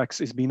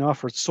 contracts is being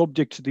offered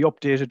subject to the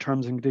updated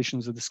terms and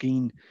conditions of the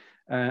scheme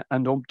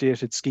and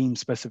updated scheme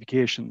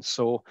specifications.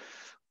 So,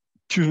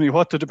 excuse me,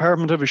 what the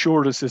department have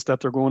assured us is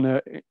that they're going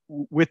to,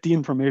 with the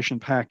information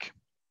pack,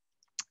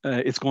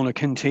 it's going to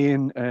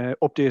contain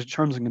updated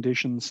terms and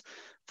conditions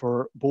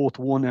for both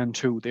 1 and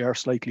 2. They are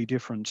slightly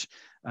different,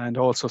 and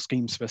also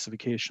scheme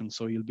specifications.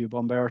 So you'll be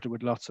bombarded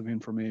with lots of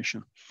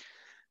information.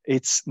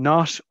 It's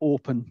not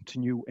open to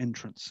new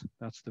entrants.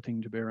 That's the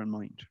thing to bear in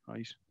mind,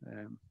 right?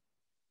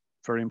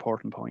 Very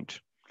important point.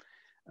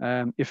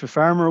 If a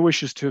farmer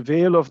wishes to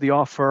avail of the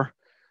offer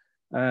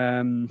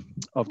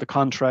of the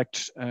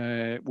contract,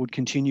 would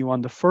continue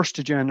on the 1st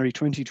of January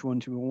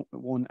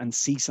 2021 and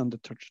cease on the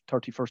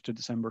 31st of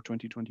December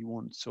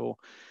 2021. So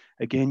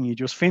again, you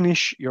just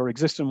finish your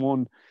existing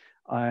one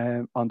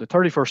on the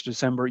 31st of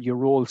December, you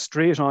roll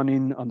straight on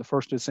in on the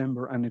 1st of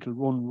December, and it'll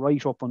run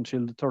right up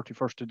until the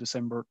 31st of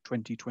December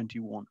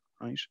 2021,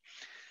 right?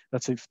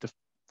 That's if the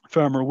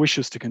farmer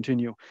wishes to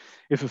continue.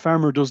 If a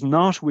farmer does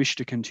not wish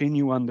to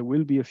continue, and there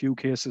will be a few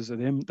cases of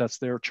them, that's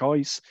their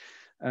choice,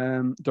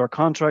 Their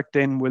contract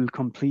then will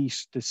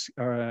complete this.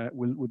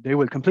 They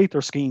will complete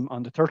their scheme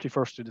on the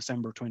 31st of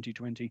December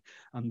 2020,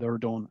 and they're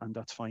done, and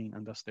that's fine,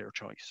 and that's their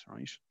choice,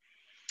 right?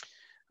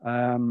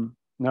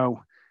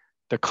 Now,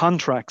 the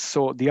contracts.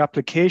 So the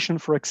application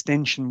for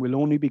extension will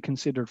only be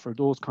considered for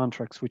those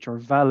contracts which are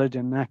valid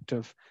and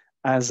active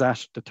as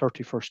at the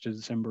 31st of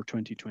December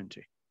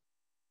 2020.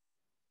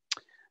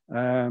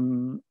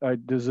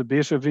 There's a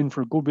bit of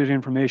good bit of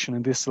information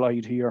in this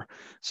slide here.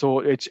 So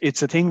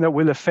it's a thing that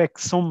will affect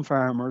some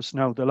farmers.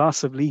 Now, the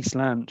loss of leased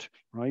land,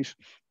 right?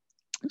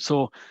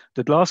 So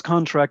the loss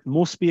contract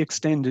must be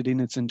extended in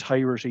its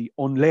entirety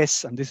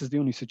unless, and this is the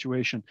only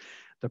situation,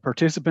 the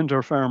participant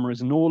or farmer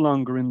is no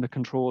longer in the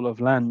control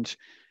of land,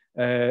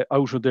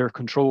 out of their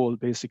control,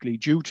 basically,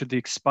 due to the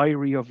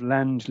expiry of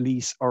land,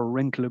 lease, or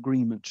rental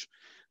agreement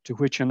to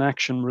which an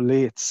action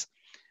relates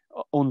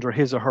under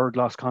his or her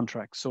loss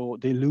contract. So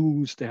they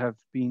have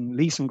been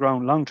leasing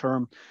ground long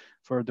term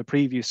for the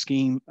previous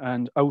scheme,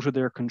 and out of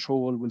their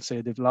control, we'll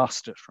say they've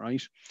lost it,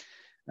 right?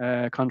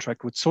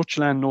 Contract with such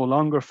land no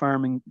longer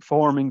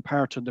forming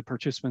part of the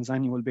participant's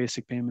annual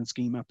basic payment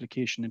scheme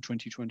application in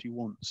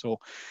 2021. So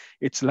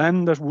it's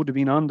land that would have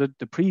been on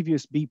the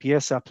previous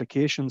BPS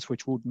applications,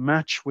 which would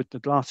match with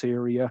the loss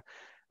area,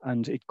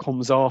 and it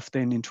comes off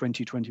then in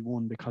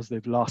 2021 because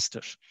they've lost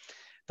it.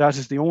 That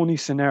is the only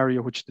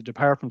scenario which the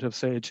department have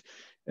said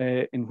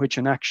in which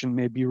an action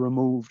may be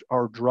removed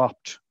or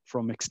dropped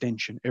from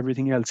extension.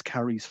 Everything else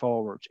carries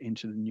forward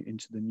into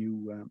the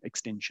new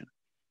extension.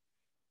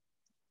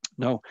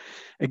 Now,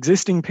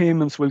 existing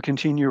payments will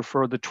continue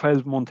for the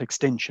 12-month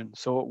extension.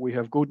 So we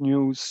have good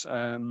news.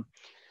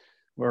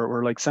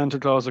 We're like Santa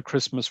Claus at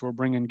Christmas. We're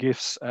bringing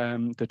gifts.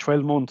 The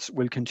 12 months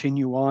will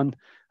continue on,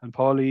 and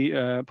Polly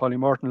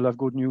Moreton will have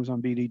good news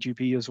on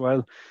BDGP as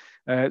well.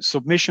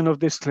 Submission of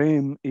this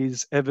claim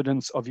is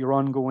evidence of your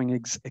ongoing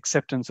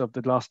acceptance of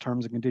the loss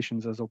terms and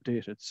conditions as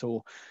updated.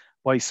 So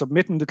by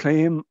submitting the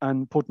claim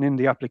and putting in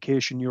the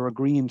application, you're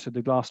agreeing to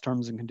the loss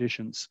terms and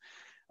conditions.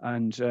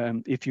 And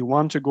if you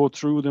want to go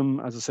through them,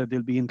 as I said,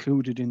 they'll be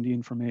included in the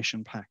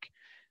information pack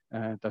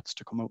that's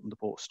to come out in the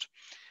post.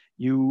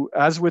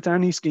 As with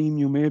any scheme,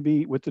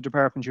 with the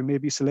department, you may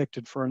be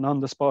selected for an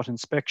on-the-spot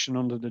inspection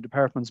under the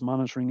department's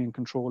monitoring and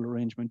control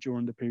arrangement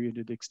during the period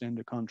of the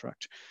extended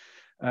contract.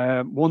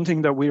 One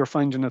thing that we are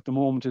finding at the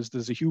moment is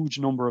there's a huge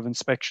number of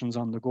inspections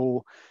on the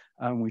go,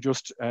 and we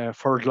just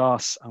for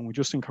loss, and we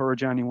just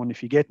encourage anyone,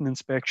 if you get an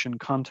inspection,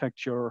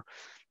 contact your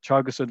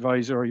Teagasc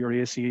advisor or your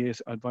ACA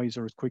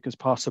advisor as quick as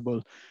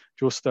possible,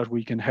 just that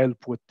we can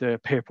help with the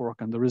paperwork.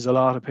 And there is a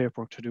lot of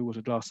paperwork to do with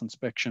a loss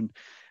inspection.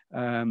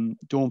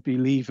 Don't be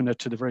leaving it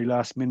to the very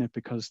last minute,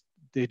 because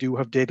they do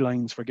have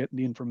deadlines for getting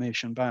the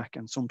information back,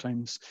 and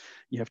sometimes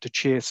you have to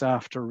chase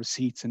after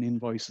receipts and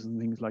invoices and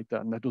things like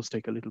that, and that does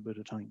take a little bit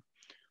of time.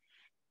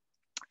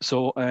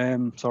 So,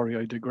 sorry,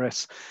 I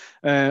digress.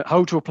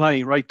 How to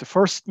apply, right? The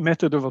first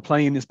method of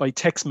applying is by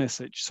text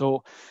message.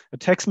 So a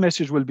text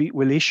message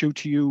will issue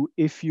to you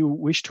if you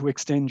wish to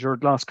extend your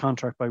loss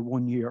contract by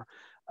 1 year.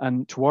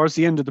 And towards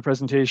the end of the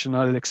presentation,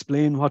 I'll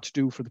explain what to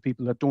do for the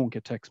people that don't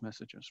get text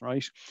messages,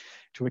 right?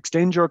 To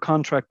extend your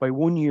contract by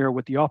 1 year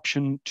with the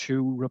option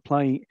to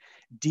reply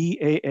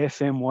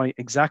DAFMY,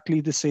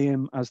 exactly the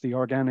same as the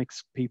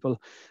organics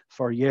people,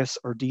 for yes,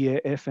 or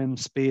DAFM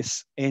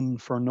space N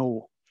for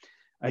no.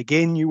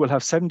 Again, you will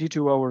have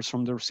 72 hours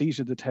from the receipt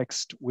of the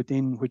text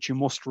within which you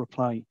must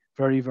reply.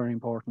 Very, very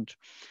important.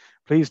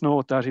 Please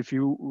note that if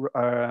you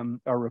are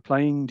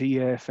replying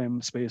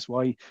DAFM space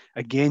Y,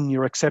 again,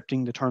 you're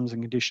accepting the terms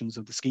and conditions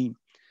of the scheme.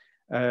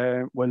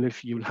 Well,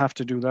 if you'll have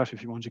to do that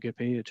if you want to get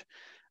paid.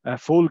 A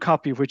full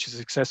copy of which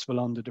is accessible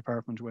on the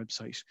department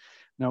website.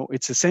 Now,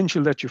 it's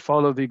essential that you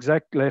follow the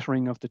exact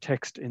lettering of the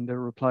text in the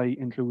reply,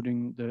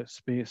 including the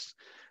space.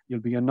 You'll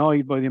be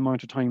annoyed by the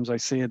amount of times I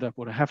say that,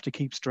 but I have to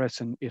keep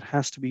stressing it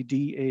has to be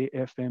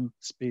DAFM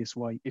space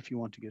Y if you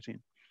want to get in.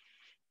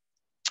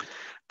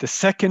 The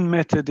second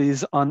method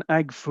is on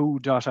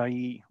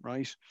agfood.ie,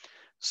 right?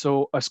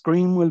 So a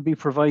screen will be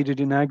provided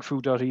in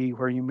agfood.ie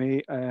where you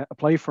may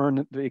apply for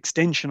the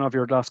extension of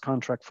your loss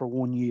contract for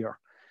 1 year.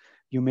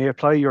 You may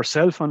apply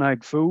yourself on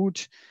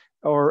AgFood,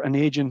 or an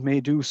agent may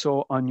do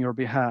so on your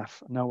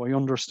behalf. Now, I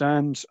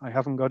understand I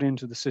haven't got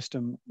into the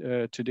system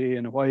today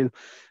in a while,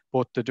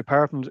 but the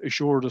department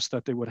assured us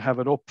that they would have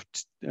it up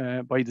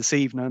by this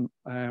evening,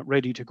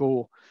 ready to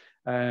go.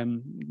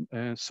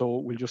 So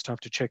we'll just have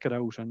to check it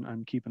out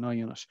and keep an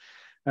eye on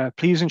it.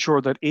 Please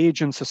ensure that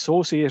agents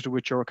associated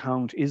with your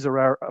account is or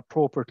are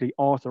appropriately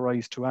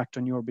authorized to act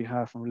on your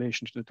behalf in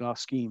relation to the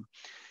loss scheme.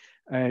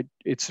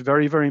 It's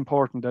very, very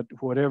important that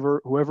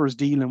whoever is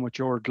dealing with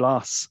your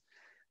GLAS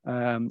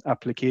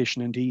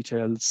application and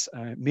details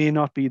may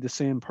not be the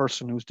same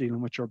person who's dealing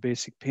with your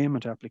basic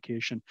payment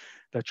application,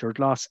 that your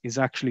GLAS is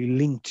actually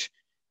linked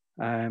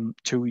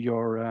to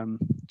your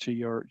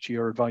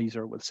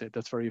advisor. We'll say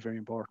that's very, very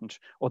important.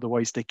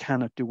 Otherwise, they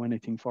cannot do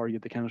anything for you.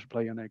 They cannot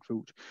apply on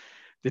AgFood.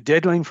 The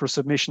deadline for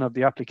submission of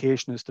the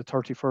application is the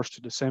 31st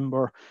of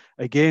December.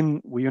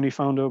 Again, we only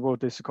found out about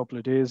this a couple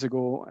of days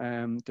ago.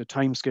 The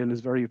timescale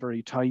is very,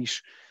 very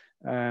tight.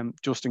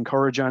 just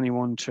encourage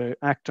anyone to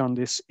act on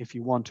this if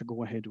you want to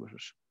go ahead with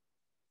it.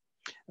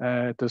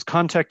 There's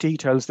contact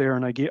details there,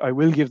 and I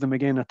will give them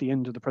again at the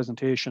end of the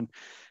presentation.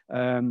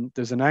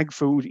 There's an ag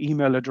food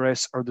email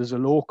address, or there's a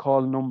low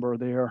call number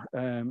there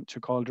to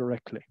call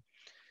directly.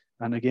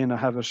 And again, I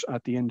have it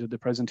at the end of the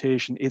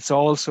presentation. It's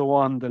also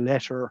on the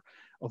letter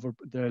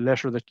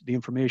the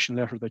information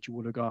letter that you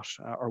would have got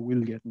or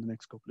will get in the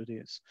next couple of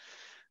days.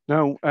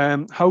 Now,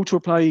 how to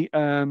apply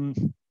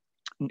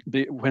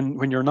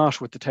when you're not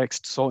with the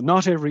text. So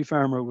not every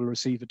farmer will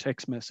receive a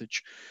text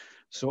message.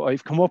 So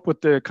I've come up with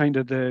the kind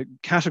of the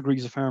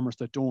categories of farmers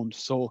that don't.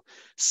 So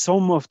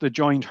some of the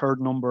joint herd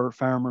number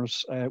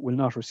farmers will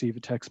not receive a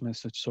text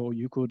message. So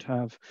you could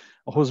have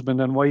a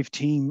husband and wife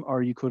team,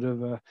 or you could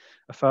have a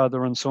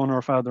father and son, or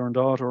a father and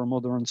daughter, or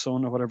mother and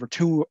son, or whatever,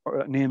 two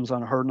names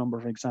on a herd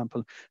number, for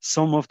example.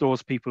 Some of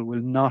those people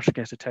will not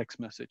get a text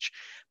message.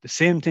 The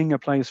same thing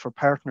applies for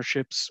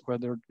partnerships,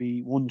 whether it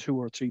be 1, 2,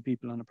 or 3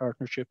 people on a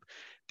partnership.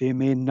 They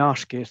may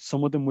not get,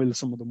 some of them will,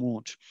 some of them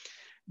won't.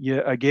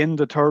 Yeah, again,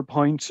 the third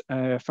point,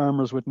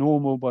 farmers with no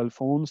mobile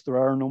phones, there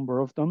are a number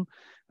of them.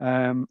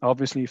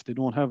 Obviously, if they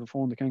don't have a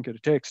phone, they can't get a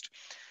text.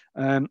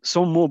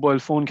 Some mobile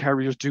phone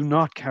carriers do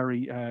not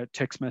carry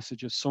text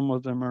messages. Some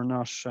of them are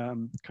not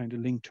kind of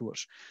linked to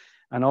it.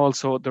 And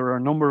also, there are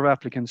a number of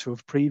applicants who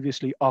have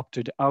previously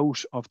opted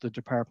out of the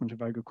Department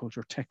of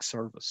Agriculture text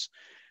service.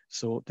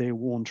 So they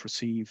won't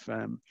receive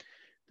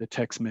the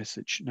text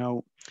message.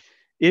 Now,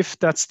 if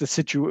that's the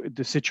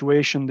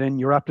situation, then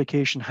your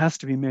application has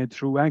to be made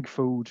through Ag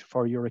Food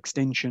for your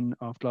extension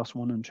of class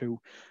 1 and 2.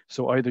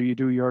 So either you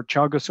do your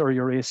Teagasc or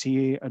your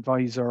ACA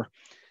advisor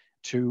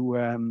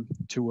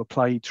to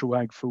apply through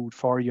Ag Food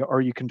for you,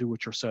 or you can do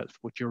it yourself,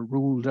 but you're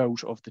ruled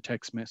out of the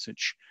text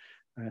message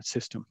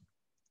system.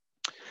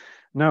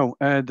 Now,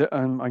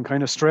 I'm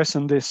kind of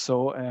stressing this,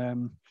 so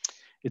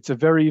it's a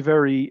very,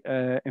 very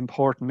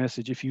important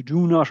message. If you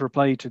do not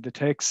reply to the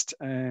text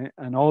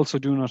and also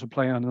do not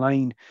apply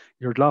online,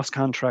 your GLAS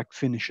contract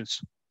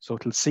finishes. So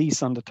it'll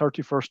cease on the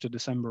 31st of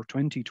December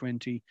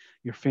 2020.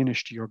 You're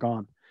finished, you're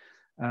gone.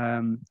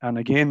 And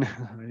again,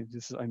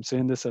 I'm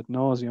saying this ad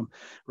nauseum,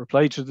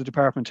 reply to the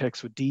department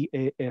text with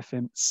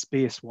DAFM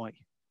space Y,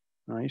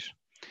 right?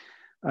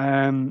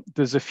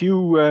 There's a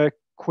few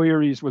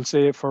queries, we'll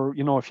say, for,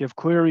 you know, if you have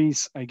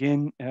queries,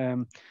 again,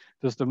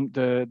 there's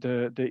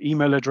the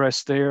email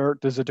address there.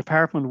 There's a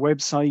department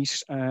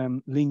website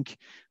link.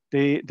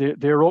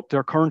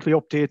 They're currently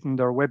updating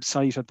their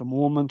website at the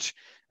moment,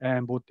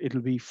 but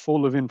it'll be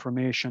full of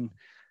information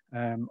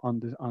on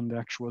the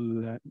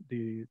actual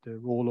the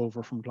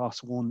rollover from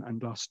GLAS 1 and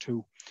GLAS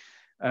 2.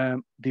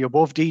 The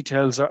above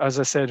details, as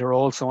I said, are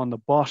also on the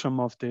bottom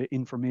of the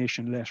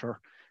information letter.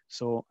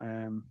 So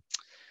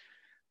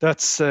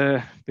that's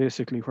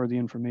basically where the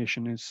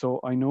information is.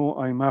 So I know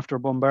I'm after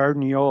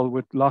bombarding you all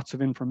with lots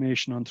of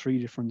information on 3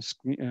 different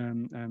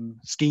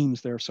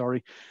schemes there,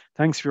 sorry.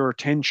 Thanks for your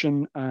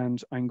attention,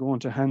 and I'm going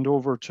to hand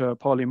over to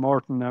Paulie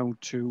Moreton now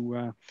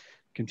to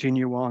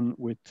continue on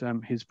with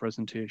his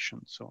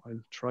presentation. So I'll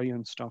try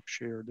and stop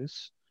share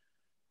this.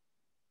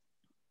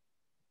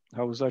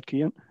 How was that,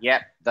 Cian?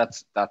 Yeah,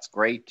 that's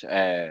great.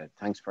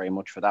 Thanks very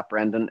much for that,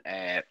 Brendan.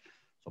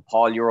 So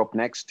Paul, you're up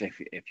next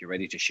if you're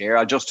ready to share.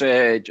 I'll just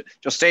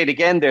state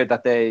again there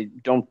that they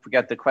don't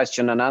forget the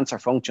question and answer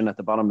function at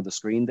the bottom of the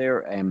screen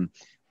there.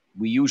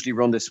 We usually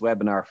run this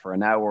webinar for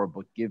an hour,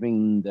 but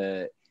given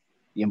the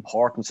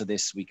importance of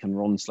this, we can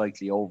run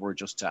slightly over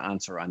just to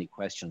answer any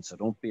questions. So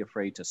don't be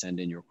afraid to send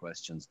in your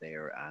questions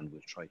there, and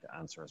we'll try to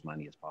answer as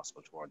many as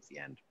possible towards the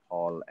end.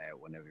 Paul,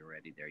 whenever you're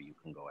ready there, you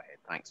can go ahead.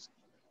 Thanks.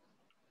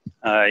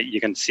 You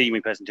can see my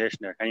presentation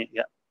there, can you?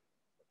 Yeah.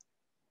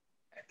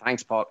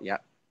 Thanks, Paul. Yeah.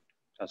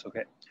 That's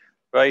okay.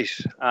 Right.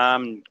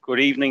 Good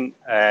evening.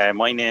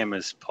 My name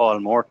is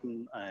Paul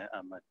Moreton.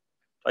 I'm a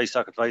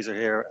livestock advisor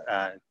here,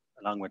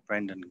 along with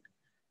Brendan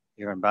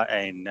here in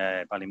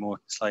Ballymote,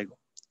 Sligo.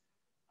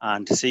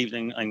 And this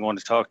evening, I'm going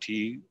to talk to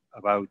you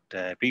about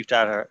the Beef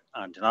Data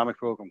and Genomic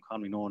Programme,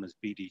 commonly known as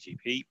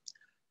BDGP,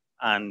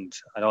 and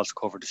I'll also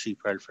cover the sheep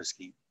welfare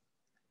scheme.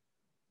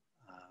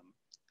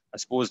 I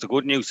suppose the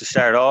good news to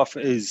start off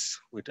is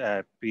with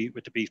the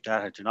Beef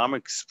Data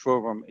Genomics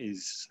Programme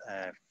is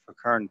for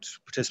current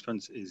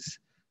participants is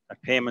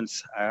that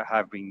payments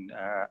have been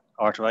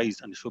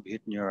authorised and should be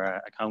hitting your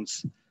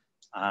accounts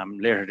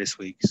later this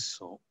week.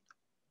 So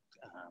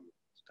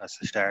that's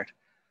the start.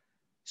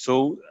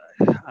 So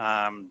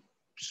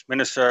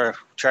Minister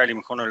Charlie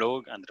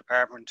McConnell-Logue and the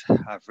department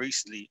have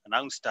recently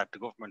announced that the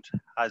government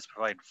has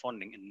provided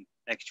funding in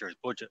next year's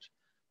budget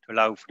to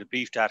allow for the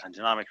Beef Data and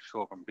Genomics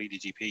Programme,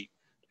 BDGP,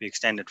 be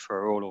extended for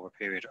a rollover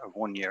period of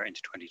 1 year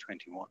into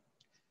 2021.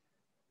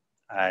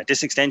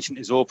 This extension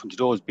is open to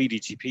those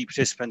BDGP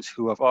participants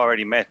who have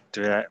already met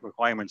the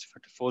requirements for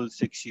the full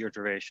 6-year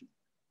duration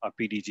of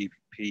BDGP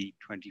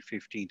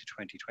 2015 to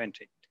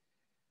 2020.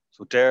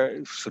 So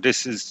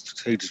this is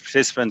to the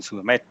participants who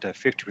have met the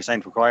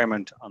 50%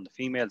 requirement on the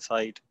female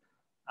side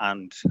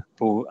and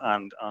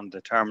on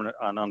the terminal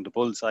and on the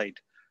bull side,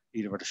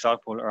 either with the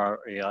stock bull or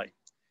AI.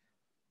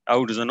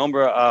 Now, there's a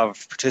number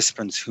of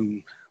participants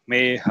who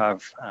may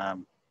have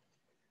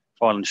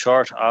fallen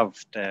short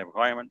of the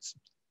requirements,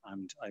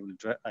 and I will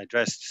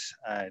address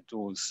that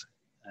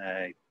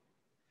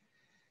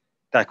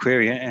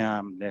query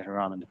later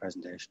on in the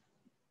presentation.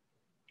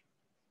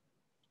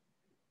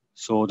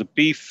 So the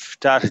Beef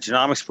Data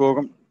Genomics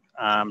Programme,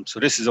 so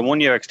this is a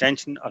one-year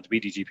extension of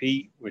the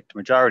BDGP with the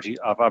majority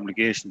of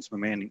obligations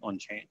remaining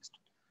unchanged.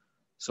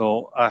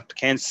 So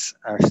applicants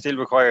are still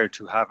required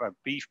to have a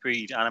beef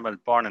breed animal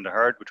born in the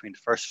herd between the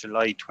 1st of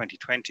July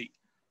 2020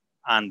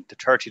 and the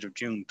 30th of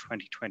June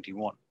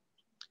 2021.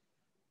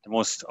 They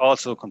must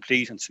also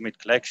complete and submit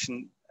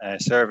collection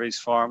surveys,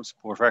 forms,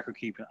 board record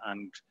keeping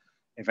and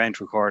event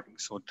recording.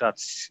 So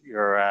that's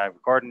your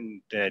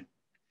recording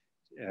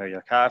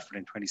your calf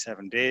within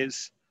 27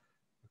 days,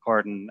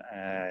 recording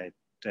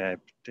the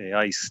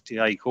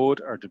I code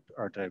or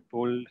the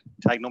bull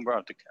tag number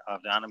of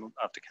the animal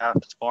of the calf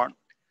that's born.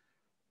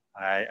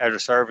 Other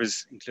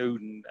surveys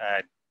including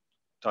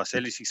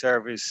docility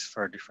surveys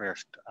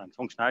and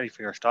functionality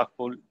for your stock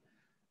bull,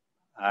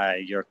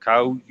 your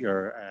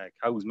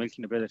cow's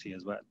milking ability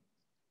as well.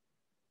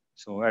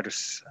 So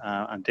others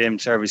and them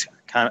surveys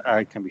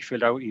can be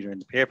filled out either in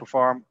the paper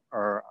form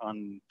or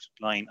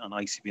online on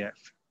ICBF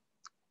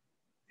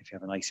if you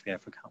have an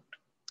ICBF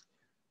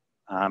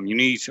account. You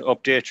need to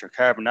update your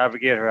Carbon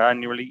Navigator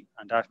annually,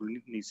 and that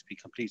needs to be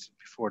completed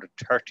before the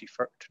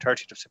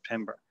 30th of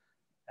September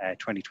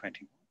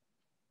 2020.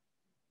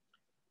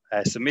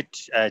 Submit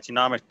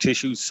genomic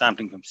tissues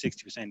sampling from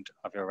 60%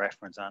 of your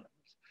reference animals.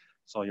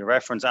 So your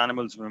reference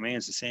animals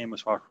remains the same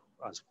as what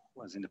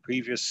was in the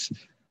previous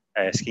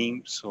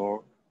scheme.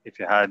 So if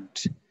you had,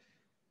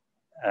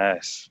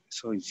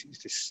 so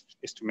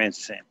it remains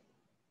the same.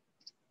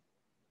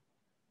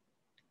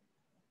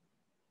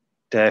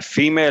 The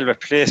female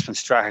replacement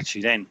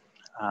strategy then.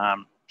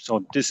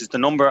 So this is the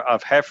number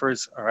of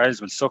heifers or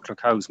eligible suckler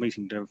cows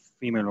meeting the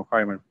female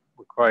requirement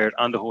required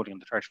on the holding on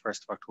the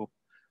 31st of October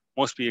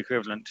must be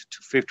equivalent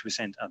to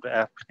 50% of the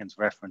applicant's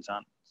reference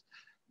animals.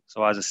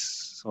 So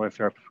if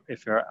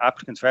your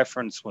applicant's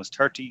reference was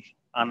 30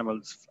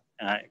 animals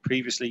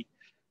previously,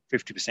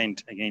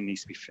 50% again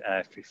needs to be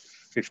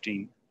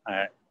 15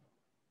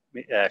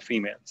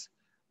 females.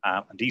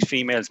 And these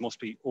females must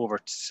be over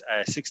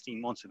 16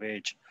 months of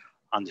age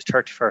on the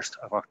 31st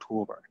of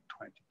October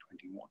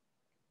 2021.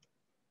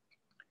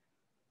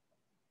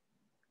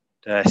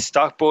 The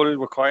stock bull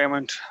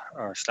requirement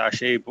or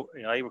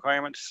 /AI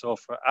requirement. So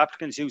for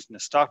applicants using a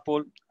stock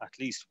bull, at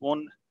least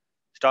one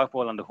stock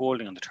bull on the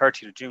holding on the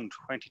 30th of June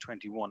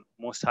 2021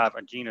 must have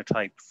a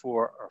genotype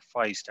 4 or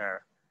 5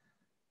 star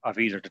of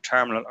either the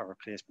terminal or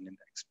replacement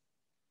index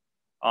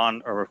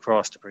on or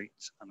across the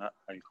breeds. And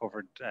I'll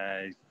cover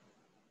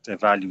the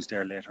values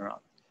there later on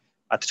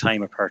at the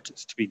time of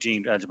purchase to be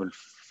deemed eligible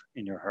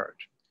in your herd.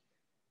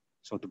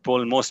 So the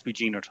bull must be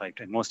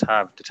genotyped and must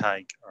have the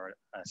tag or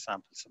a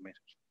sample submitted.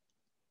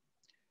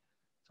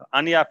 So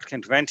any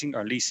applicant renting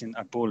or leasing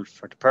a bull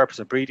for the purpose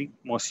of breeding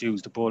must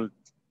use the bulls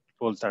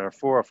that are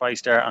 4 or 5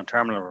 star on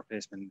terminal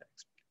replacement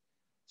index.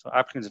 So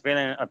applicants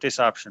availing of this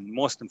option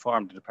must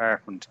inform the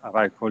Department of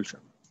Agriculture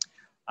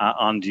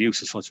on the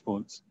use of such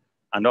bulls,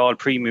 and all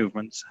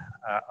pre-movements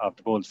of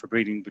the bulls for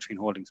breeding between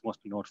holdings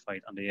must be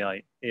notified on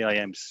the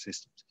AIM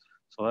systems.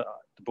 So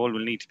the bull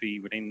will need to be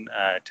within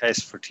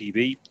test for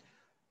TB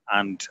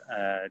and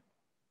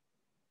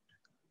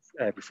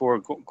before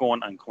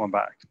going and coming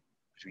back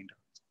between them.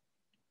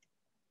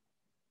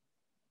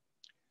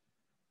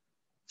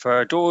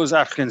 For those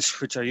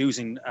applicants which are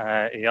using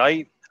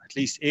AI, at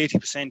least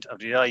 80% of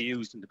the AI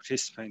used in the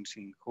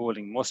participating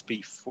holding must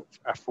be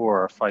a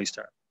 4 or 5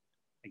 star,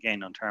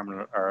 again on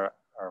terminal or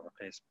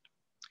replacement.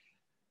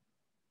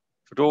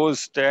 For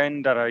those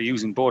then that are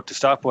using both the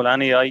stock bull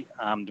and AI,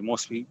 they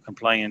must be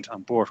compliant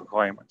on both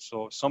requirements.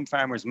 So some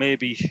farmers may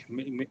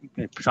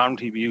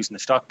predominantly be using the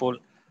stock bull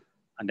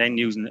and then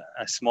using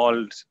a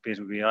small bit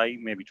of AI,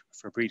 maybe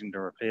for breeding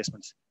their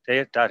replacements.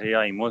 That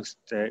AI must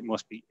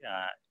be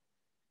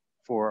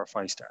 4 or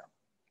 5 star.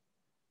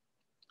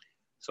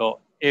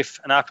 So if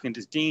an applicant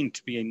is deemed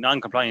to be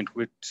non-compliant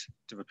with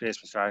the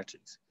replacement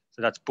strategies,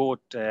 so that's both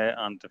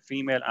on the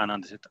female and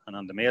on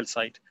the male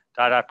side,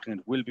 that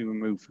applicant will be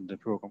removed from the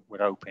program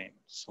without payment.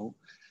 So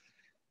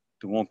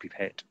they won't be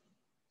paid.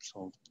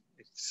 So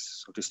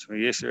just to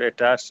reiterate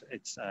that,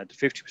 it's the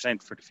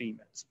 50% for the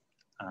females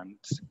and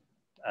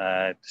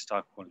the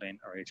stock bull then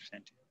are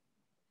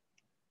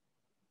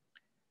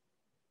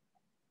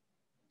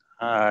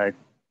 80%.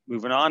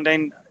 Moving on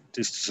then,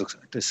 the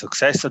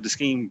success of the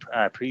scheme,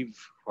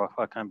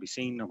 what can be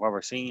seen and what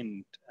we're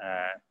seeing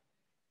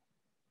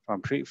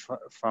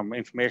from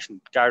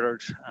information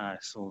gathered.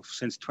 So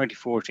since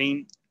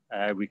 2014,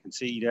 we can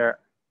see there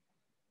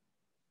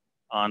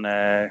on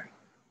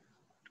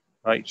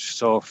right.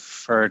 So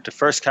for the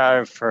first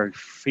calf, for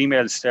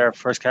females there,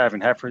 first calf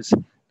in heifers,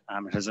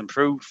 it has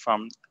improved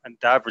from, and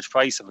the average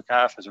price of a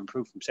calf has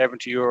improved from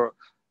 €70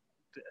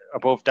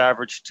 above the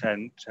average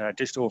to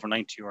just over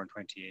 €90 in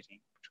 2018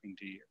 between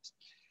 2 years.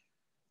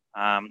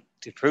 The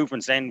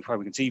improvements then, where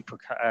we can see per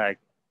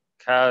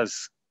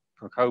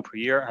per cow per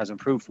year has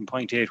improved from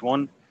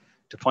 0.81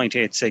 to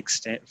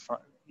 0.86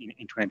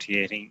 in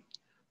 2018.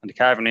 And the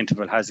calving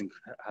interval has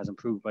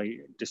improved by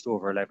just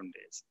over 11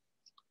 days.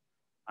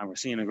 And we're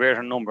seeing a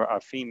greater number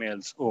of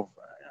females of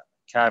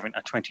calving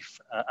at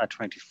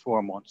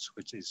 24 months,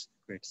 which is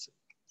great to see.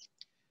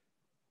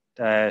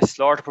 The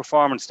slaughter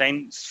performance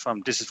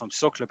this is from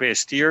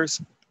suckler-based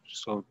steers.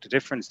 So the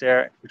difference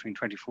there between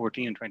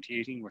 2014 and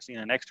 2018, we're seeing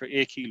an extra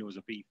 8 kilos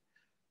of beef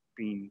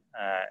being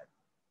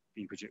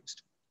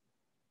produced.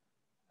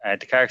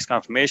 The carcass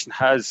conformation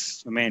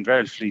has remained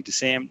relatively the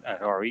same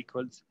or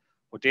equals,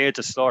 but days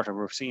of slaughter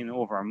we're seeing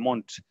over a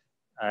month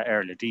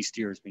earlier these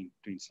steers being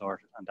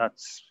slaughtered, and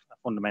that's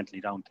fundamentally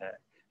down to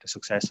the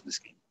success of the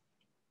scheme.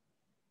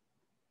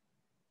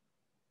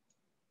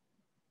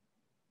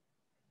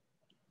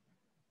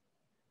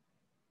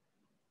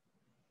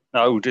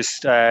 Now,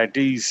 so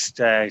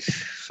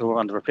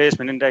on the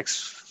replacement index,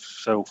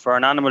 so for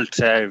an animal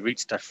to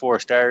reach that 4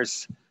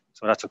 stars,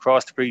 so that's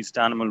across the breeds,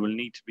 the animal will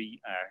need to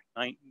be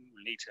will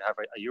need to have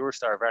a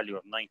Eurostar value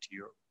of 90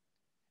 euro.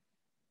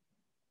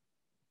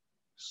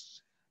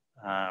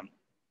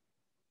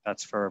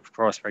 That's for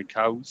crossbred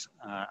cows,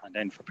 and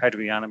then for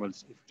pedigree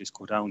animals, if you just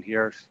go down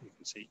here, you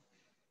can see,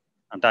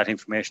 and that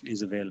information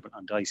is available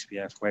on the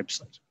ICBF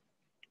website.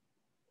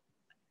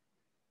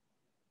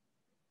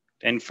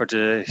 Then for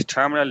the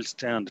terminals,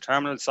 on the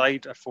terminal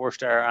side, a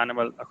 4-star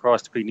animal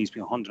across the breed needs to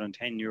be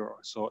 110 euro.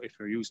 So if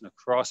you're using a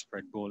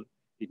crossbred bull,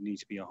 it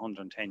needs to be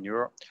 110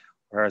 euro.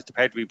 Whereas the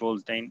pedigree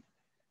bulls then,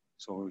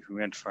 so if we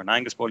went for an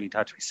Angus bull, it'd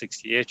have to be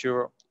 68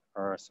 euro,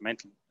 or a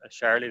cemental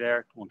Charlie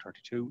there,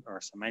 132, or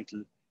a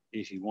cemental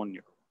 81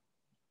 euro.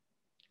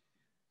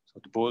 So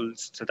the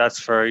bulls, so that's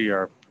for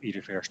either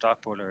for your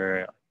stock bull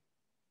or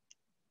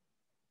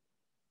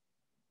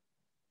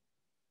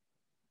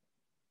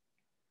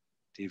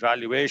the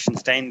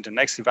evaluations. Then the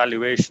next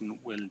evaluation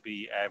will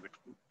be with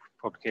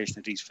publication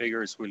of these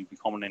figures will be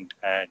coming in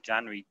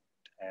January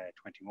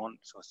 21,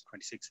 so it's the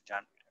 26th of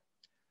January.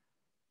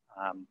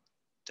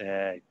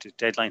 The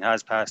deadline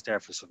has passed there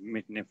for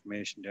submitting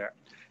information there.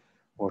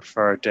 But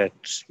for the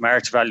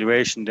March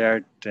evaluation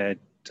there, the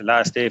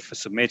last day for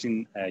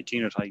submitting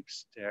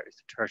genotypes there is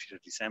the 30th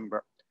of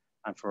December.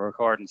 And for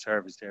recording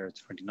service there,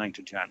 it's 29th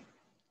of January.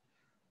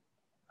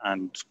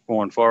 And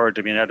going forward,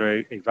 there'll be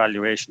another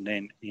evaluation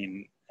then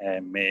in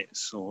May.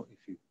 So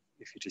if you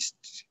just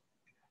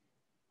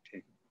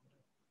take.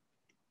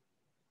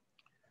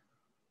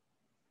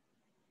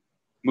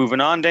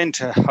 Moving on then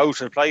to how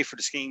to apply for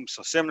the scheme.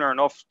 So similar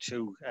enough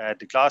to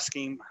the GLAS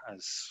scheme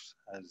as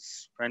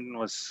Brendan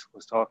was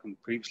talking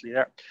previously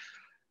there.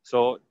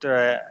 So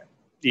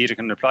you either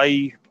can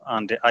apply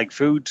on the Ag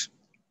Food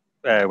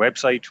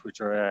website,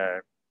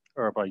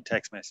 or by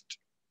text message.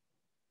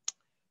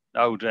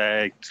 Now,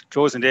 the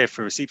closing date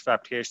for receipt of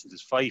applications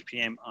is 5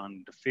 p.m.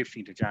 on the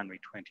 15th of January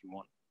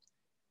 21.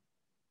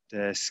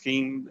 The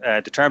scheme,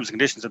 the terms and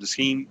conditions of the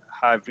scheme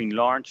have been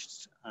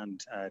launched, and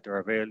they're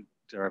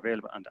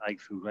available on the Ag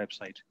Food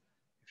website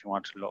if you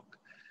want to look.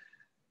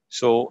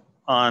 So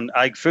on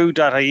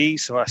agfood.ie,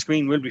 so a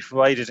screen will be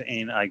provided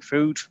in Ag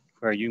Food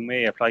where you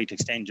may apply to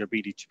extend your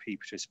BDGP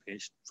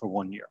participation for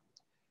 1 year.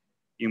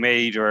 You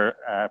may either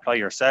apply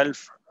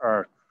yourself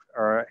or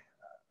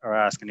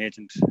ask an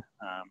agent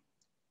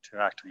to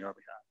act on your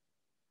behalf.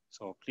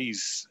 So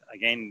please,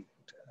 again,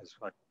 as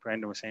what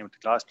Brendan was saying with the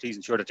GLAS, please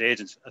ensure that the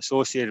agent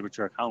associated with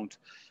your account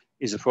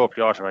is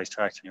appropriately authorised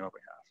to act on your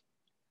behalf.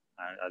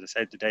 As I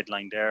said, the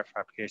deadline there for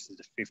applications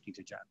is the 15th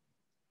of January.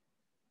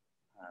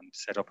 And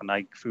set up an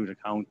Ag Food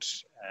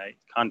account,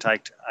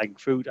 contact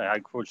agfood at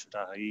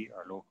agriculture.ie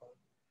or local,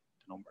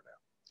 the number there.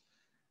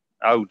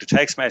 Now, the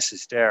text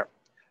message there,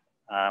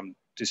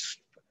 this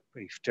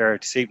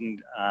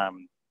evening,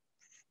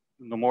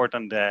 no more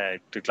than the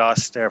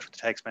GLAS there for the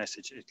text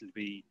message, it'll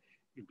be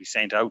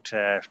sent out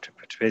to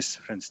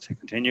participants to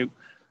continue.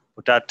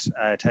 But that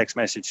text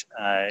message,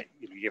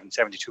 you'll be given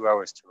 72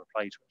 hours to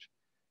reply to it.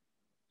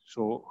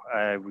 So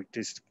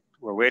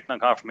we're waiting on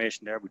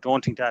confirmation there. We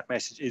don't think that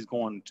message is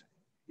being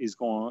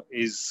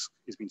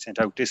sent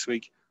out this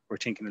week. We're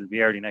thinking it'll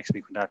be early next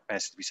week when that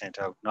message will be sent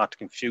out, not to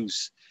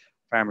confuse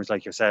farmers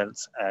like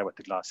yourselves with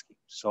the GLAS scheme.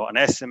 So an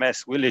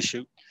SMS will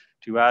issue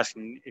to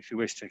asking if you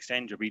wish to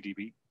extend your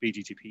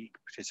BDGP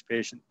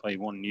participation by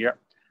 1 year,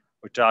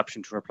 with the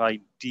option to reply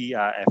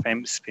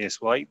DAFM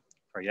space Y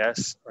for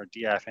yes, or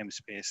DAFM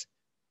space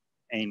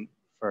N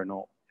for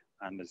no.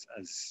 And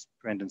as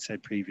Brendan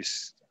said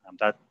previous,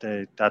 that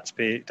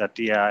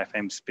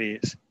DAFM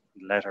space,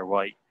 letter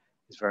Y,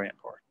 is very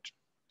important.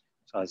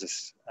 So as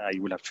this,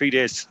 you will have 3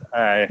 days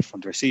from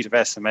the receipt of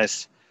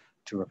SMS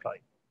to reply.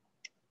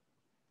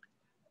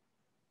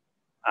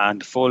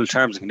 And the full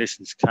terms and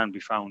conditions can be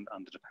found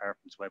on the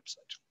department's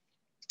website.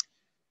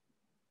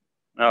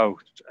 Now,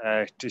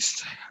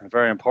 just a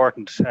very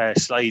important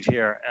slide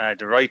here,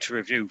 the right to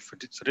review. So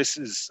this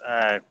is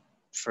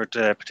for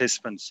the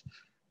participants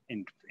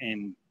in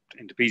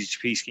the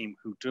BDGP scheme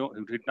who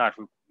did not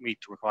meet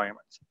the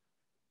requirements,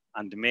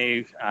 and they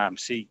may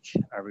seek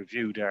a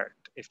review there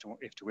if they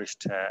wish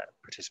to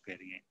participate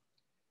again.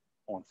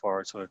 going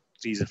forward. So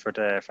these are for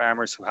the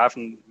farmers who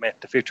haven't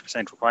met the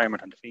 50%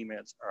 requirement on the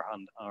females or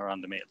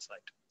on the male side.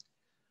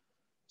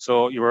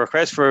 So your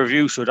request for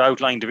review should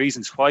outline the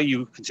reasons why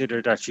you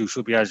consider that you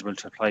should be eligible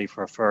to apply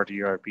for a further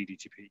year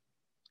BDGP.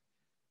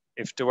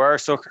 If there are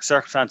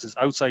circumstances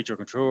outside your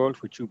control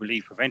which you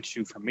believe prevented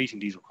you from meeting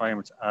these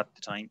requirements at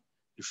the time,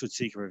 you should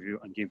seek a review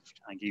and give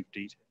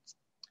details.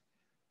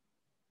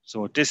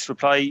 So this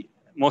reply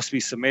must be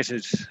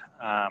submitted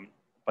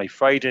by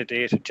Friday, the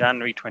 8th of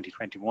January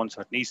 2021.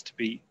 So it needs to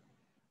be,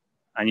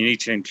 and you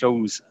need to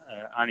enclose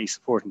any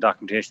supporting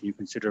documentation you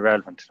consider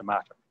relevant to the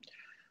matter.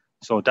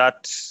 So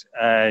that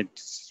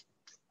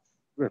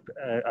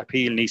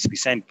appeal needs to be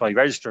sent by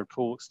registered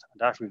post, and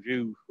that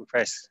review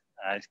request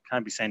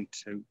can be sent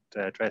to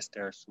the address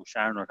there. So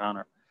Sharon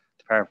O'Connor,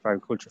 Department of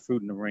Agriculture,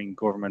 Food and the Marine,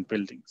 Government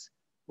Buildings,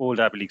 Old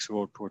Abbeyleix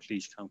Road,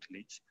 Portlaoise, County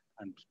Laois.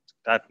 And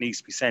that needs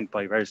to be sent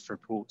by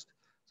registered post.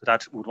 So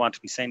that would want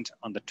to be sent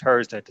on the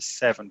Thursday, the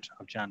 7th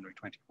of January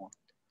 21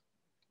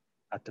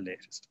 at the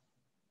latest.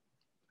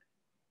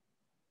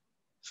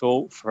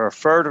 So for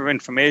further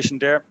information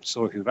there,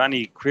 so if you have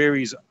any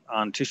queries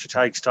on tissue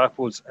tag stock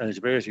pools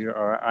eligibility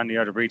or any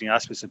other breeding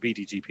aspects of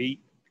BDGP,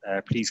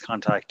 please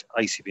contact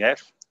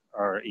ICBF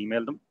or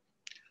email them.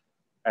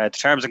 The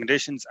terms and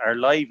conditions are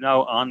live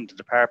now on the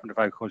Department of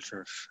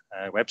Agriculture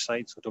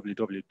website, so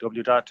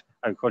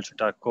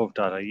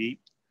www.agriculture.gov.ie.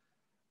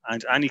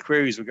 And any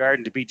queries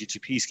regarding the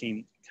BDGP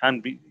scheme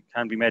can be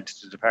made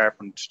to the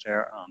department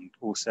there on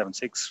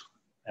 076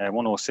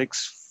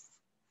 106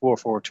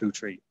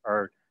 4423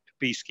 or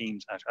beef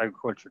schemes at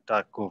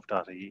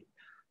agriculture.gov.ie.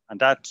 And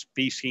that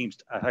beef schemes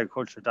at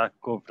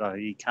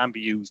agriculture.gov.ie can be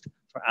used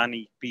for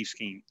any beef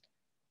scheme.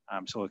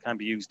 So it can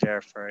be used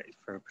there for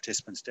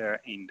participants there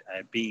in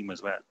BEAM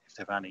as well, if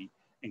they have any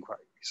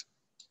inquiries.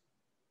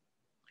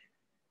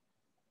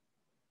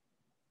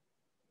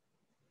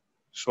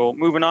 So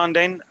moving on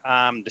then,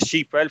 the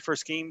sheep welfare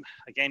scheme.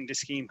 Again, this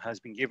scheme has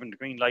been given the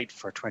green light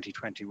for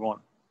 2021.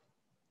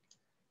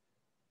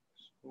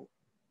 So,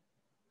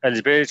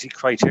 eligibility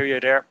criteria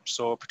there.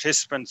 So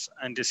participants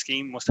in this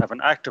scheme must have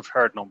an active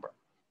herd number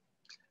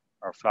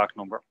or flock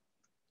number.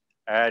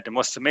 They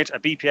must submit a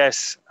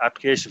BPS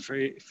application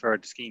for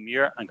the scheme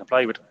year and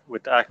comply with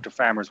the active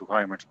farmers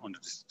requirement under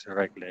the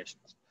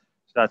regulations.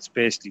 So that's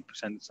basically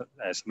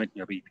submitting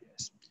your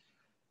BPS.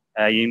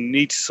 You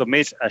need to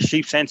submit a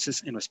sheep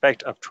census in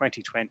respect of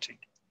 2020.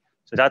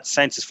 So that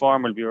census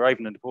form will be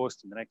arriving in the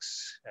post in the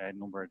next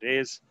number of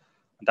days,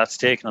 and that's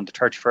taken on the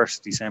 31st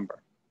of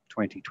December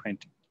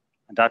 2020.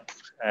 And that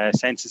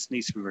census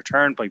needs to be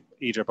returned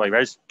either by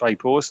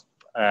post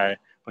by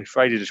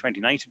Friday the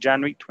 29th of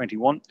January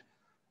 21,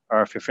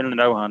 or if you're filling it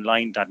out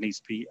online, that needs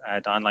to be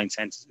the online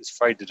census is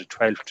Friday the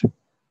 12th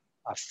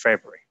of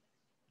February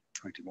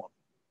 21.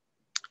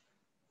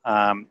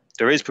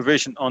 There is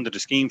provision under the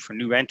scheme for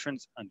new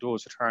entrants and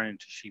those returning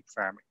to sheep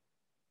farming.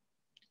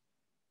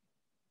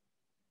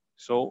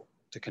 So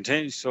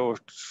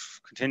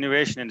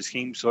continuation in the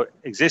scheme. So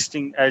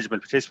existing eligible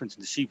participants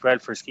in the sheep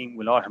welfare scheme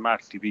will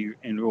automatically be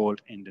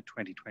enrolled in the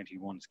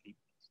 2021 scheme.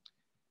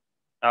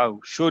 Now,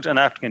 should an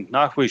applicant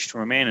not wish to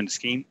remain in the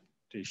scheme,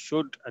 they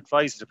should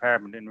advise the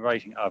department in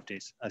writing of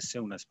this as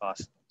soon as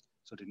possible.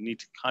 So they need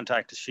to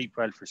contact the sheep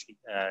welfare scheme,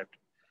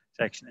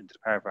 section in the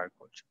Department of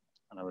Agriculture,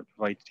 and I will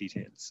provide the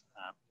details.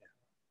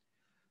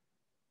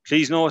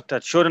 Please note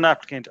that should an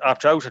applicant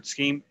opt out of the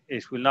scheme,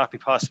 it will not be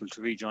possible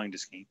to rejoin the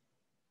scheme.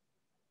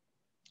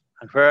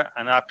 And where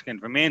an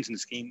applicant remains in the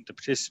scheme, the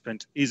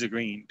participant is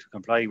agreeing to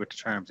comply with the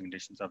terms and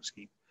conditions of the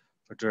scheme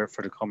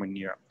for the coming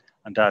year.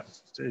 And that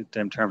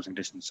them terms and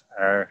conditions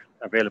are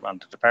available on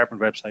the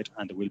department website,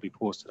 and they will be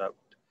posted out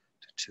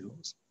to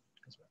those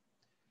as well.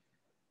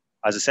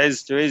 As it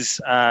says, there is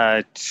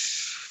the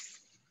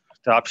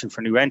option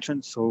for new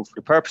entrants. So for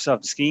the purpose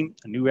of the scheme,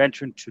 a new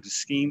entrant to the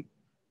scheme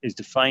is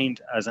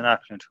defined as an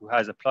applicant who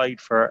has applied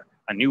for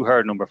a new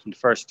herd number from the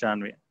 1st of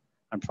January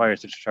and prior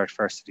to the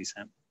 31st of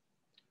December.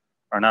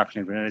 Or an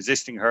applicant with an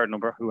existing herd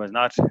number who has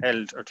not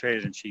held or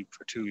traded in sheep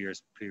for 2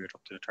 years period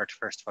up to the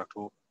 31st of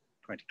October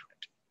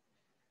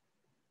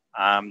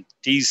 2020.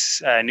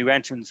 These new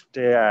entrants,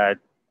 they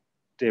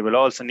will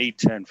also need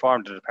to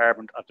inform the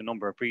department of the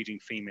number of breeding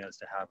females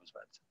they have as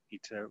well. So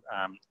need to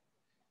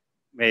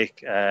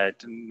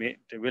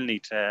they will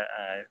need to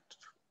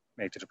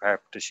make the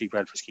department, the sheep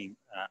welfare scheme,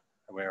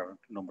 aware of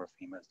the number of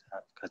females they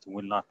have, because they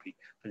will not be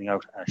filling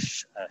out a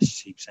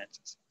sheep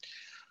census.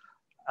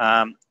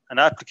 An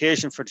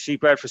application for the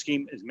sheep welfare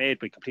scheme is made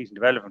by completing the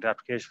relevant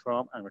application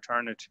form and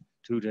return it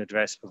to the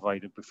address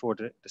provided before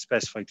the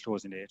specified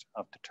closing date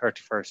of the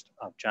 31st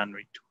of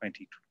January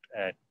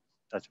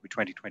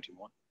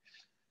 2021.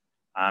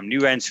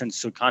 New entrants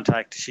should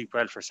contact the sheep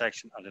welfare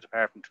section of the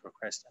department to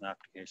request an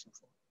application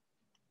form.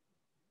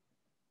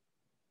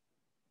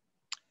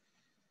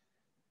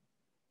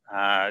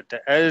 The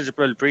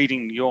eligible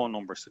breeding ewe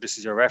number, so this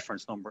is your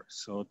reference number.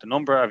 So the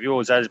number of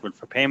ewes eligible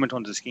for payment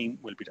under the scheme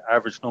will be the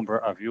average number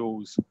of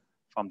ewes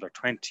from their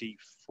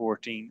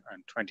 2014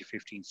 and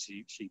 2015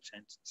 sheep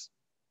census.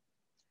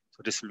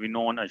 So this will be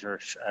known as your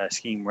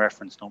scheme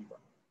reference number.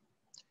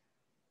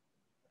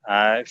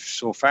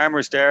 So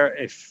farmers there,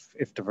 if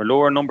the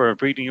lower number of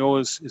breeding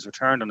ewes is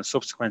returned on a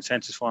subsequent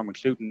census form,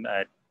 including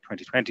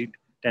 2020,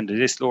 then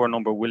this lower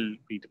number will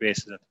be the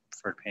basis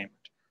for payment.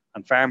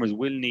 And farmers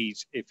will need,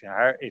 if you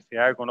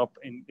are going up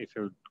in, if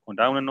you're going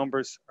down in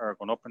numbers or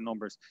going up in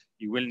numbers,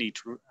 you will need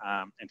to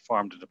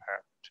inform the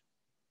department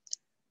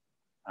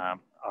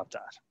of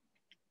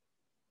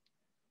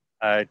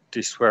that.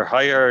 This where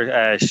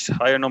higher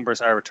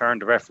numbers are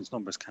returned, the reference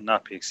numbers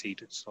cannot be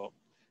exceeded. So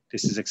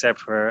this is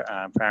except where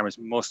farmers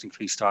must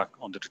increase stock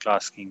under the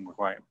GLAS scheme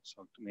requirement.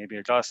 So there may be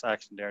a GLAS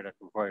action there that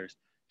requires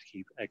to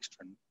keep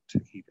extra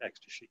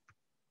sheep.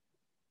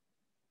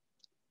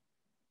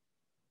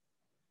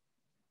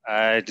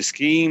 The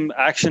scheme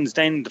actions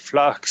then, the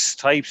flocks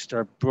types,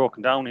 they're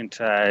broken down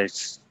into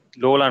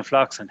lowland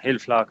flocks and hill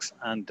flocks,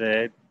 and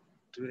the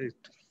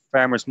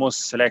farmers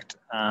must select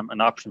an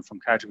option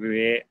from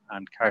category A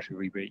and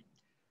category B.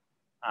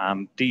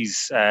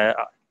 These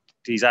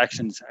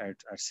actions are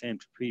same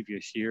to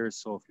previous years.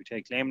 So if you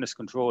take lameness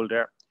control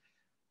there,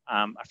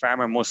 a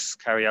farmer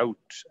must carry out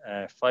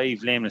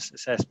 5 lameness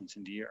assessments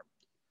in the year.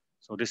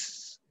 So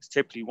this is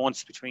typically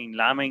once between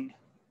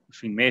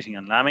mating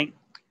and lambing,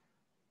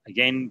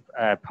 again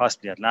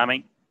possibly at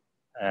lambing,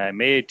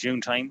 May,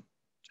 June time,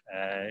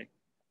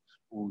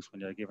 when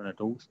they're given a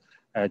dose,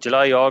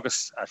 July,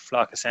 August at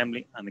flock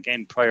assembly, and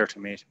again prior to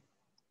mating.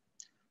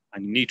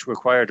 And you need to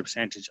require the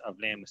percentage of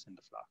lameness in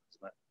the flock as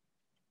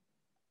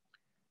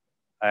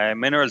well.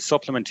 Mineral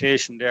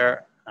supplementation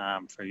there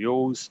for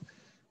ewes,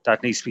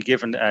 that needs to be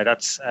given,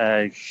 that's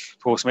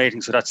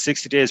post-mating, so that's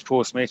 60 days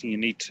post-mating. You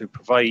need to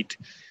provide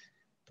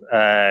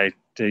the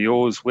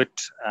ewes with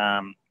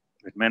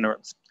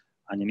minerals,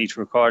 and you need to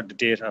record the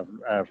date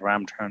of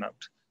ram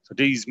turnout. So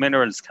these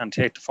minerals can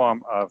take the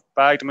form of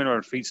bagged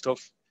mineral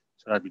feedstuff,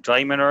 so that'd be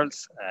dry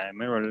minerals,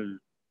 mineral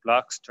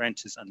blocks,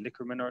 drenches, and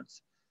liquid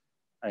minerals,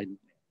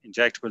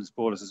 injectables,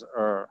 boluses,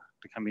 or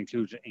they can be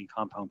included in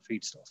compound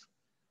feedstuff.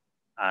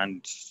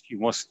 And you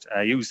must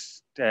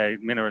use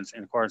minerals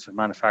in accordance with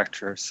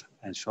manufacturers'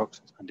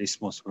 instructions, and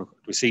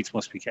receipts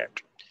must be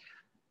kept.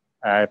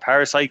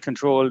 Parasite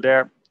control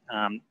there,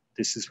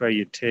 this is where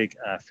you take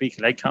a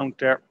fecal egg count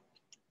there.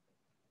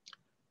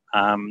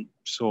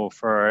 So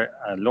for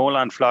a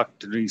lowland flock,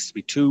 there needs to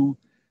be 2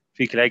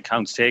 fecal egg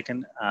counts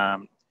taken.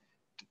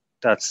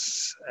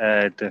 That's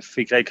the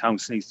fecal egg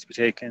counts needs to be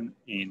taken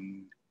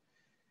in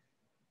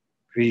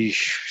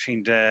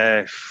between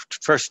the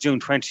 1st of June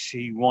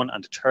 21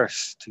 and the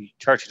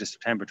 30th of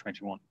September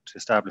 21 to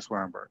establish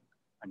worm burden.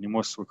 And you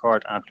must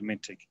record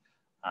antibiotic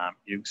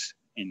use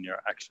in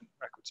your action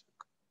records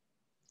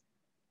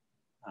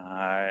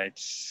book.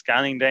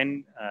 Scanning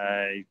then,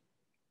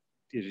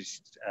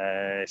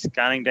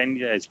 scanning then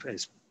is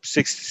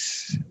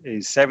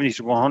 70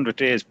 to 100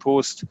 days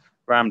post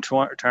ram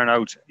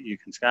turnout. You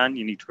can scan.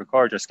 You need to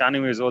record your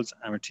scanning results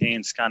and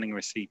retain scanning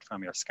receipt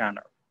from your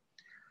scanner.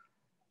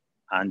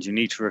 And you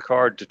need to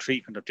record the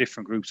treatment of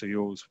different groups of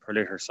ewes per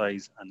litter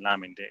size and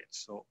lambing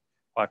dates. So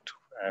what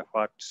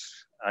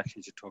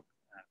actions you took.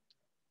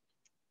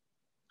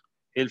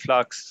 Hill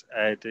flocks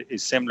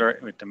is similar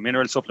with the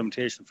mineral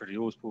supplementation for the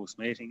ewes post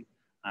mating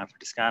and for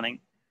the scanning.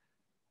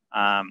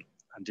 And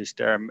just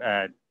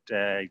the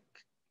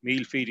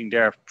meal feeding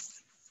there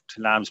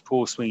to lambs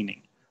post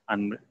weaning.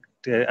 And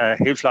the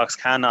hill flocks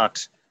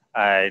cannot,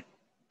 they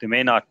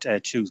may not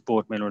choose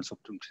both mineral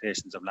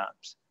supplementations of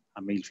lambs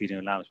and meal feeding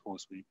of lambs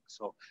post weaning.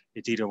 So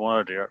it's either one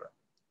or the other.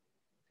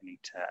 You need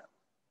to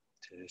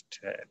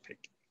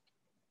pick.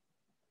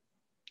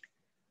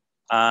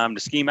 The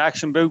scheme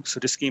action book. So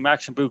the scheme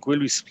action book will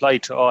be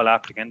supplied to all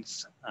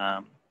applicants.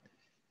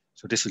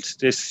 So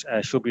this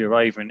should be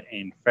arriving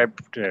in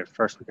the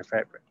first week of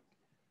February.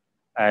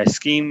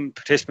 Scheme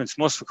participants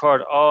must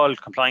record all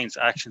compliance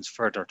actions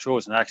for their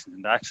chosen actions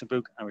in the action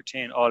book and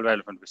retain all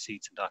relevant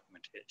receipts and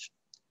documentation.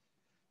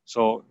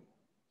 So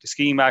the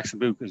scheme action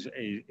book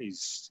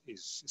is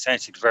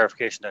essentially the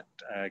verification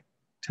that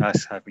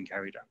tasks have been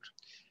carried out.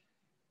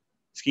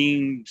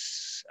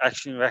 Schemes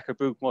action record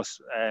book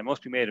must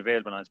be made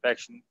available on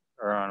inspection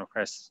or on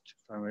request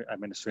from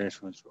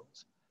administration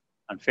rules.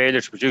 And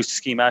failure to produce the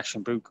scheme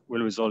action book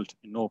will result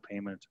in no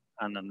payment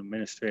and an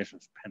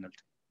administrative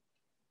penalty.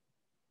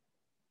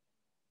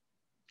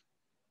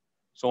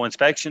 So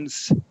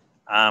inspections,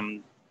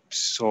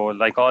 so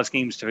like all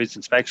schemes, there is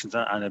inspections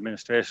and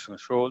administrative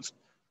controls.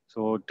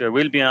 So there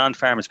will be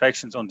on-farm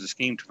inspections under the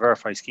scheme to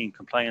verify scheme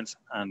compliance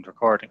and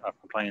recording of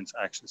compliance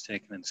actions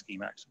taken in the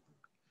scheme action book.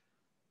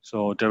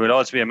 So there will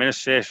also be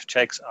administrative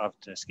checks of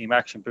the scheme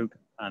action book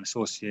and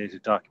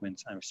associated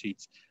documents and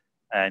receipts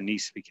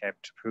needs to be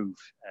kept to prove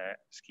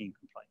scheme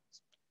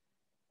compliance.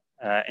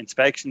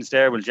 Inspections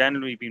there will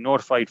generally be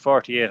notified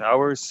 48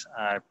 hours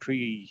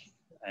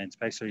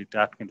pre-inspection. The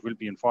applicant will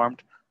be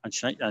informed, and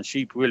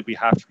sheep will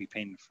have to be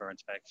pinned for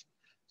inspection.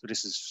 So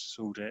this is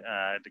so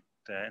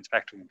the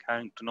inspector can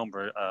count the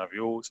number of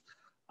ewes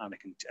and they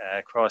can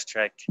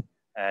cross-check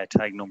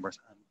tag numbers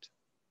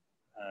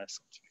and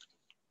such.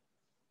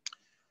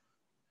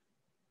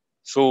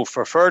 So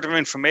for further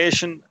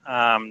information,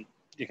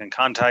 You can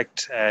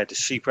contact the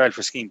Sheep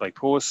Welfare Scheme by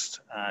post.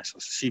 So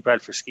it's the Sheep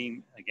Welfare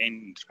Scheme,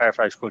 again, Department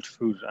of Agriculture,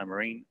 Food and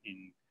Marine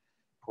in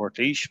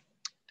Portlaoise.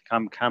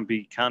 Can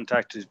be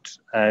contacted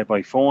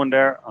by phone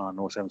there on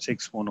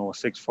 076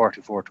 106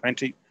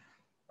 4420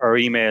 or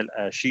email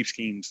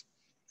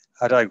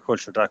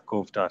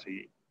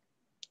sheepschemes@agriculture.gov.ie.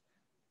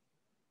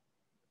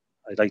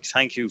 I'd like to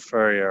thank you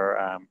for your,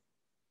 and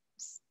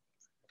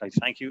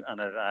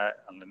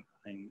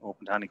I'm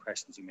open to any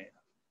questions you may have.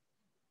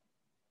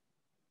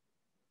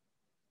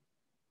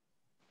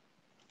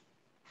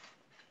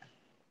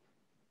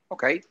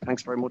 Okay,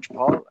 thanks very much,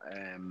 Paul.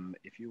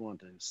 If you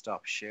want to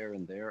stop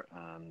sharing there,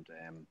 and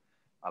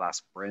I'll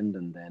ask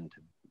Brendan then to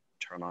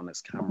turn on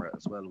his camera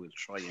as well. We'll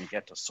try and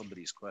get to some of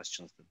these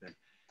questions. There've been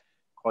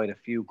quite a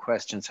few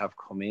questions have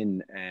come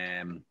in.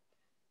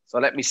 So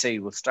let me see,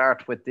 we'll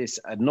start with this.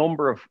 A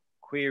number of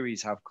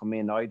queries have come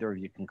in. Either of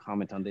you can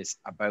comment on this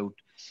about,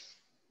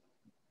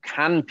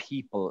 can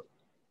people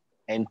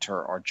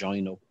enter or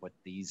join up with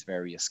these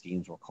various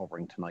schemes we're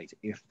covering tonight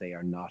if they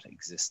are not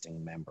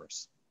existing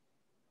members,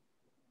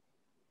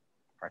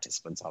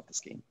 participants of the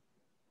scheme?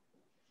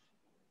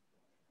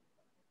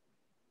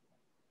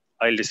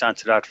 I'll just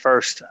answer that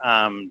first.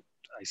 For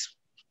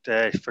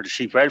the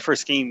Sheep Welfare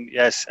Scheme,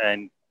 yes,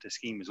 and the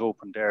scheme is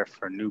open there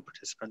for new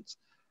participants.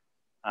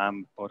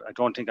 But I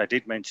don't think I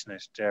did mention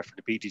it there for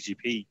the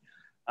BDGP.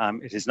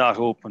 It is not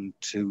open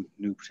to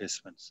new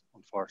participants,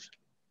 unfortunately.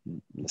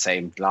 The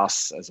same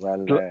GLOS as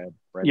well.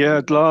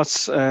 Yeah,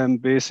 GLOS,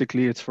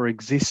 basically it's for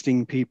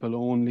existing people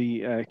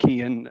only.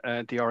 Cian,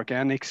 the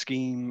organic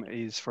scheme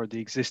is for the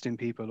existing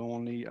people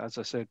only. As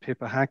I said,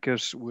 Pippa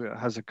Hackett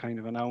has a kind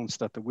of announced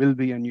that there will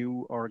be a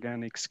new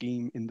organic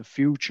scheme in the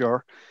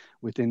future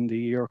within the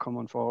year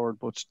coming forward,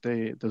 but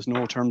there's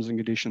no terms and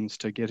conditions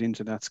to get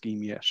into that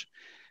scheme yet.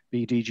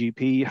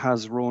 BDGP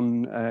has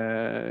run,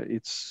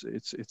 it's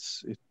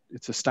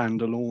a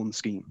standalone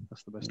scheme.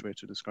 That's the best way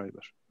to describe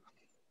it.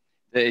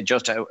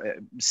 Just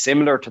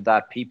similar to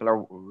that,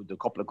 the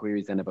couple of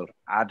queries then about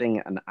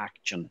adding an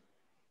action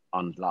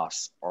on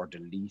GLOS or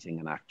deleting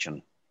an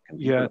action.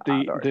 Yeah,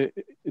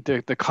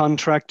 the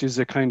contract is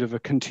a kind of a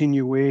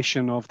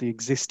continuation of the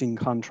existing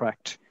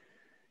contract.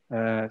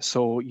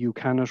 So you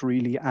cannot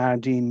really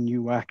add in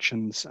new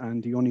actions,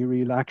 and the only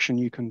real action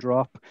you can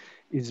drop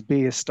is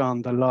based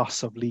on the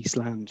loss of lease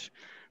land.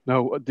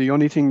 Now, the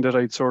only thing that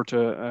I'd sort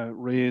of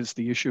raise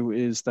the issue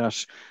is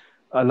that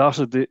a lot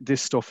of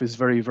this stuff is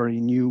very, very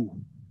new.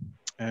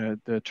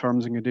 The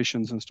terms and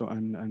conditions and stuff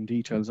and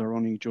details are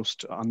only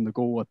just on the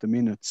go at the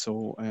minute.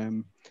 So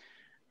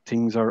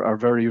things are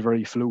very,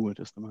 very fluid,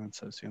 as the man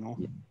says, you know.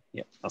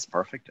 Yeah, that's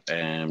perfect.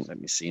 Let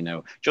me see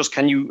now. Just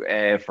can you,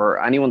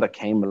 for anyone that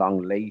came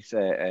along late,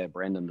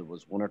 Brendan, there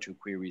was one or two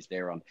queries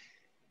there on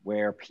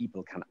where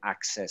people can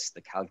access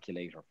the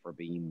calculator for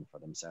BEAM for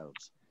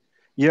themselves.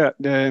 Yeah,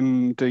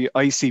 the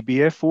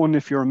ICBF one,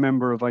 if you're a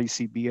member of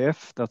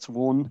ICBF, that's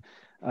one.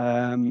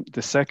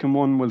 The second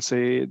one will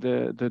say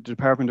the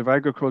Department of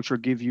Agriculture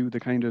give you the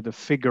kind of the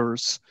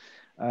figures,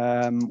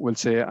 we'll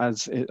say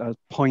as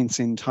points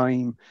in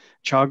time.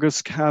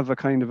 Teagasc have a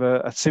kind of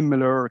a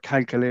similar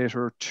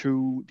calculator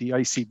to the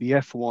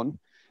ICBF one.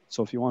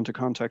 So if you want to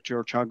contact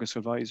your Teagasc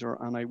advisor,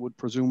 and I would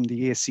presume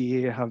the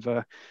ACA have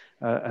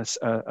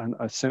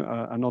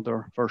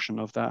another version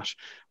of that.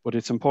 But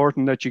it's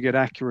important that you get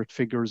accurate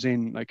figures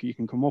in. Like you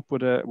can come up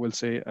with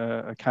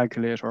a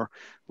calculator,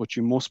 but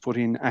you must put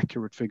in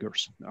accurate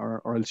figures,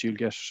 or else you'll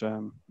get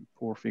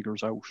poor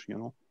figures out, you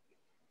know.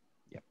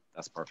 Yeah,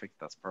 that's perfect.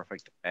 That's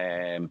perfect.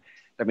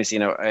 Let me see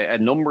now. A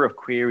number of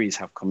queries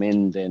have come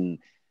in then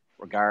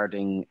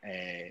regarding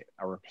a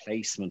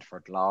replacement for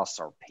GLOS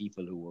or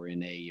people who were in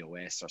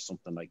AEOS or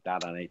something like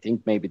that. And I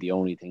think maybe the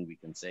only thing we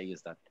can say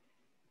is that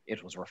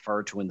it was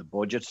referred to in the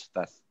budget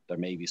that there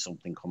may be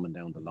something coming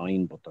down the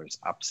line, but there's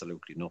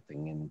absolutely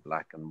nothing in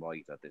black and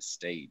white at this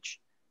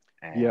stage.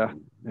 There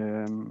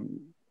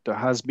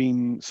has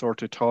been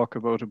sort of talk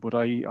about it, but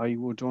I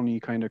would only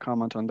kind of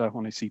comment on that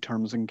when I see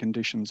terms and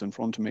conditions in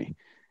front of me,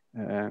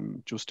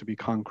 just to be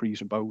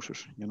concrete about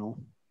it, you know.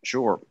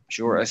 Sure.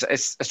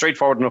 It's a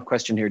straightforward enough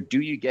question here.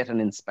 Do you get an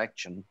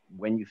inspection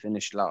when you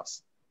finish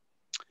GLOS?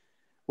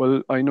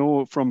 Well, I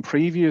know from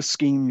previous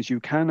schemes,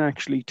 you can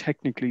actually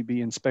technically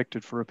be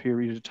inspected for a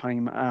period of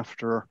time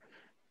after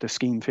the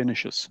scheme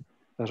finishes.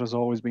 That has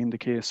always been the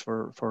case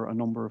for a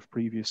number of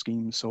previous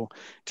schemes. So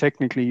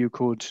technically you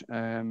could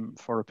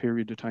for a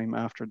period of time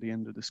after the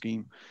end of the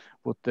scheme.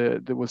 But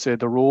we'll say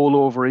the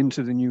rollover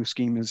into the new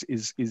scheme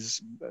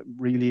is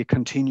really a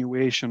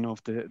continuation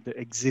of the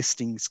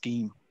existing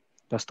scheme.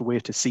 That's the way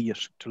to see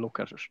it, to look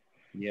at it.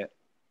 Yeah.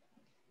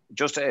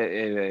 Just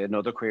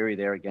another query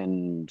there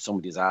again,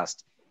 somebody's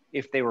asked,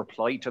 if they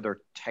reply to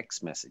their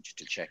text message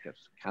to check it,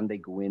 can they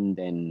go in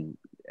then,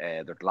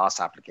 their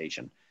GLOS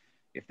application?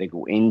 If they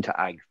go into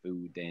Ag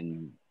Food,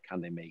 then can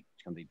they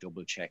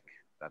double check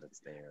that it's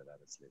there, that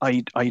it's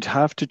listed? I'd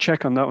have to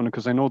check on that one,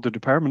 because I know the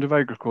Department of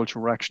Agriculture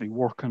were actually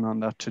working on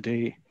that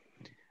today.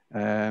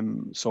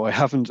 So I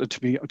haven't,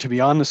 to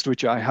be honest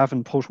with you, I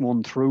haven't put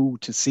one through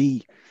to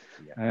see.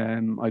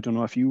 I don't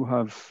know if you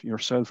have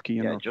yourself,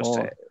 Cian, or just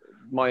Paul.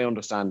 My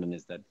understanding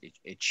is that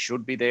it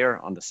should be there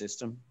on the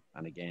system.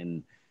 And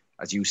again,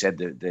 as you said,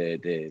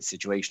 the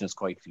situation is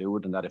quite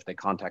fluid, and that if they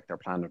contact their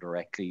planner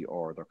directly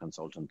or their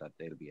consultant, that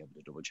they'll be able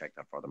to double check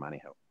that for them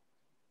anyhow.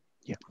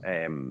 Yeah.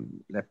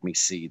 Let me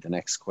see. The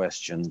next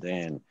question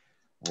then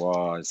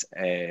was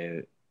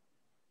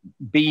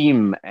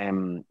Beam.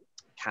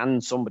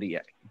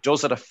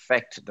 Does it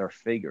affect their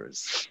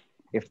figures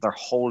if their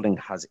holding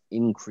has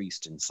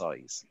increased in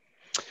size?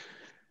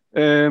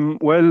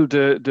 Well,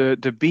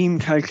 the beam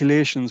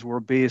calculations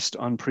were based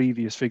on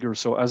previous figures.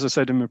 So as I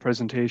said in my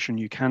presentation,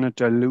 you cannot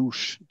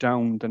dilute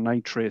down the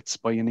nitrates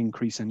by an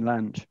increase in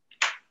land,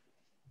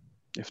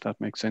 if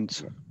that makes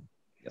sense.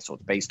 Yeah, so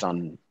it's based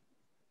on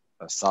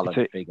a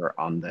solid figure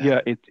on the... Yeah,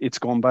 it's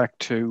gone back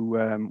to,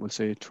 we'll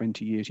say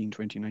 2018,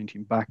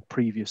 2019, back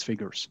previous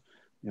figures,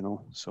 you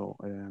know, so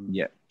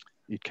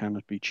it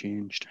cannot be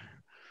changed.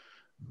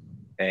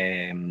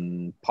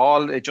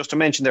 Paul, just to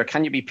mention there,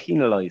 can you be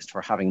penalised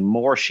for having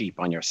more sheep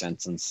on your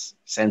census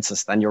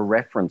than your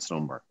reference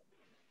number?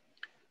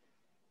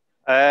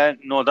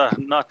 No,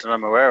 not that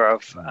I'm aware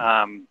of.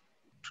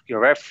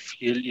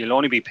 You'll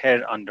only be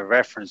paid on the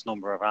reference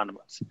number of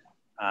animals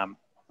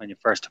when you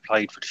first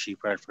applied for the sheep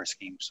welfare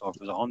scheme. So if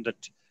it was 100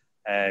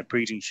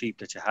 breeding sheep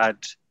that you had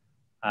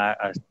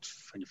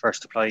when you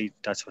first applied,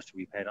 that's what you'll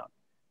be paid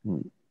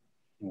on.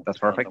 That's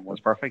perfect. That's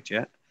perfect,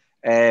 yeah.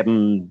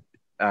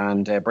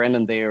 And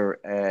Brendan there,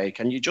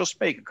 can you just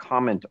make a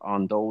comment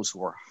on those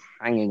who are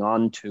hanging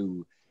on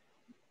to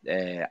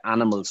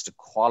animals to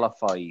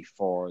qualify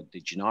for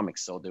the genomics?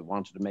 So they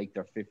wanted to make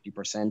their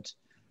 50%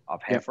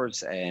 of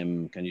heifers.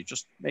 Can you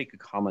just make a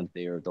comment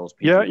there? Those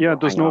people. Yeah,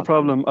 there's no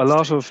problem. A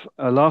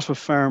lot of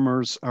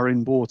farmers are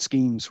in both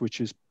schemes, which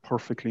is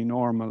perfectly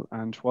normal.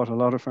 And what a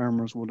lot of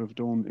farmers would have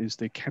done is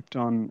they kept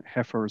on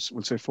heifers,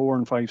 we'll say 4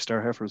 and 5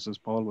 star heifers, as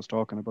Paul was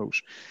talking about,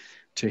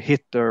 to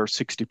hit their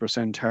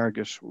 60%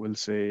 target, we'll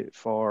say,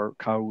 for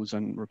cows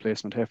and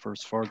replacement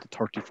heifers for the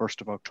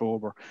 31st of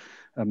October,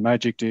 a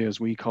magic day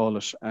as we call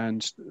it.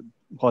 And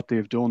what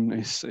they've done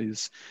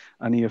is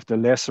any of the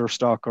lesser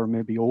stock or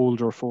maybe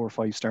older 4 or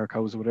 5 star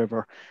cows or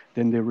whatever,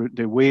 then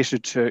they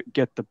waited to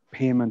get the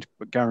payment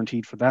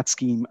guaranteed for that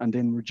scheme and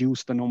then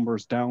reduce the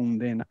numbers down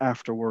then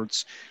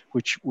afterwards,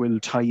 which will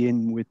tie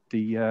in with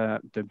the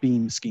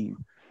beam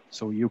scheme.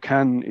 So you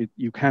can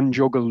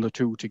juggle the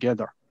two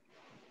together.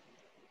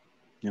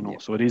 You know,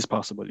 so it is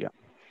possible, yeah.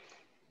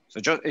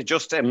 So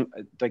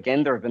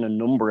again, there have been a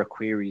number of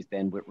queries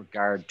then with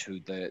regard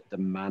to the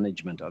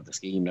management of the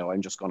scheme. Now,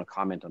 I'm just going to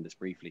comment on this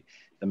briefly.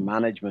 The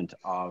management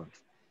of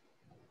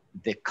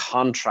the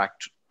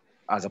contract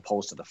as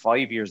opposed to the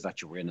 5 years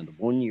that you were in and the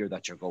 1 year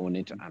that you're going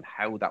into, and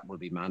how that will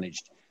be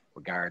managed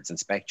regards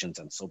inspections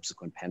and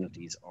subsequent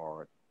penalties,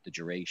 or the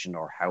duration,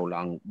 or how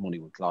long money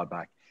will claw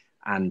back.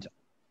 And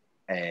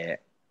I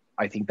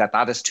think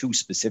that is too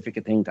specific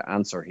a thing to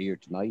answer here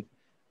tonight.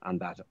 And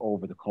that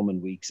over the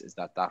coming weeks is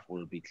that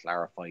will be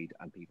clarified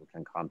and people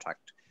can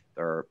contact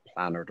their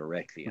planner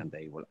directly and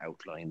they will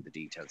outline the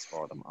details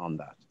for them on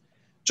that.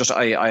 Just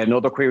I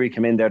another query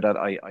came in there that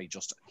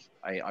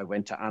I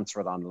went to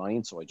answer it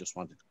online, so I just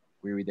wanted to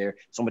query there.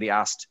 Somebody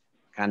asked,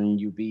 can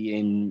you be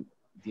in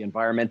the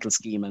environmental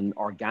scheme and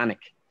organic?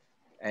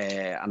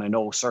 And I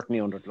know certainly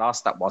under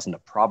GLOS that wasn't a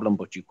problem,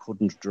 but you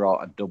couldn't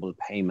draw a double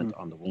payment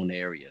on the one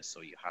area, so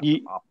you had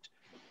to opt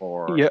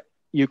for... Yeah.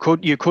 You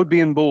could be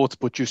in both,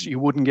 but you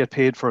wouldn't get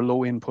paid for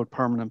low input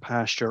permanent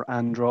pasture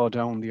and draw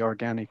down the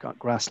organic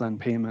grassland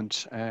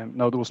payment.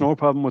 Now, there was no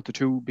problem with the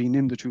two being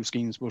in the two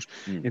schemes, but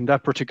in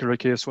that particular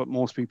case, what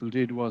most people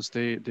did was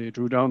they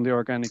drew down the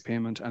organic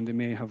payment, and they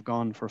may have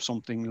gone for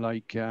something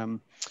like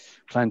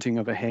planting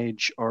of a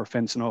hedge or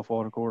fencing off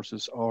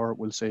watercourses, or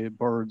we'll say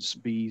birds,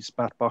 bees,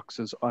 bat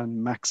boxes,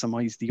 and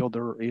maximize the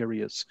other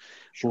areas.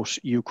 Sure.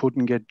 But you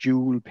couldn't get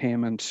dual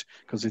payment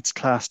because it's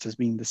classed as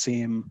being the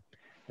same,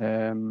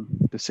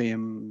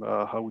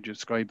 how would you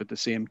describe it, the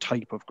same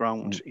type of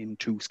ground in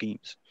two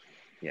schemes.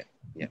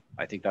 Yeah,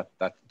 I think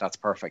that's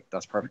perfect.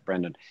 That's perfect,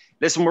 Brendan.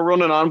 Listen, we're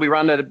running on. We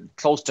ran at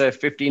close to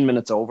 15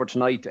 minutes over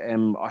tonight.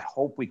 I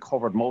hope we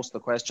covered most of the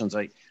questions.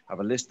 I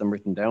have a list of them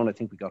written down. I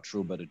think we got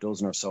through about a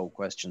dozen or so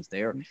questions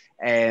there.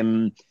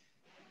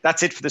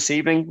 That's it for this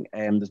evening.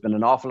 There's been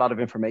an awful lot of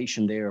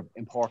information there,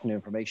 important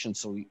information.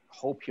 So we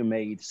hope you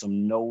made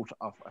some note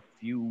of a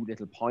few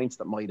little points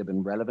that might have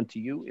been relevant to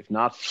you. If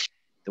not,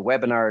 the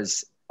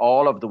webinars,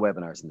 all of the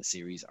webinars in the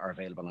series are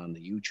available on the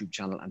YouTube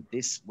channel, and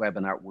this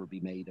webinar will be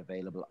made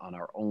available on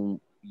our own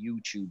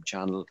YouTube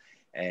channel,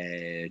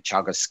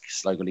 Teagasc,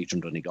 Sligo,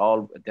 Leitrim,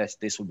 Donegal.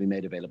 This will be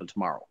made available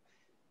tomorrow.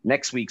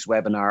 Next week's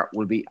webinar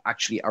will be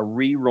actually a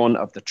rerun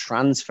of the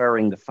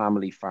Transferring the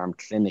Family Farm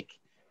Clinic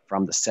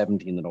from the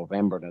 17th of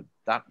November. Now,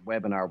 that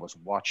webinar was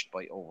watched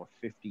by over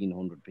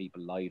 1,500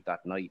 people live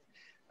that night,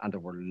 and there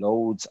were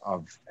loads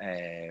of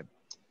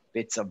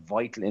bits of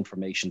vital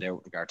information there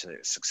with regard to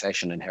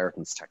succession,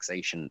 inheritance,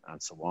 taxation,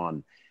 and so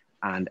on.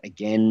 And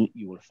again,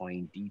 you will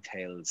find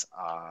details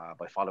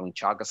by following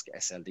Teagasc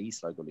SLD,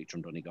 Sligo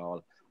Leitrim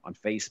Donegal, on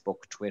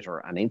Facebook, Twitter,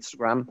 and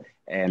Instagram.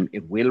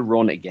 It will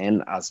run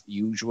again as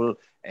usual,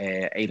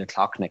 8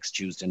 o'clock next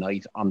Tuesday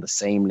night on the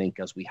same link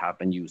as we have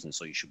been using,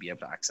 so you should be able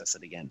to access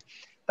it again.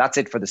 That's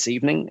it for this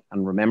evening.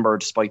 And remember,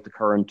 despite the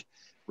current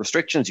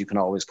restrictions, you can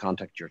always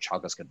contact your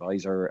Teagasc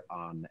advisor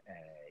on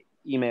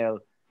email,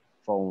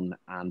 phone,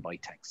 and by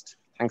text.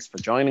 Thanks for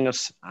joining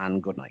us,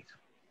 and good night.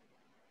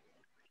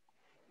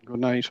 Good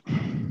night.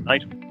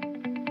 Night.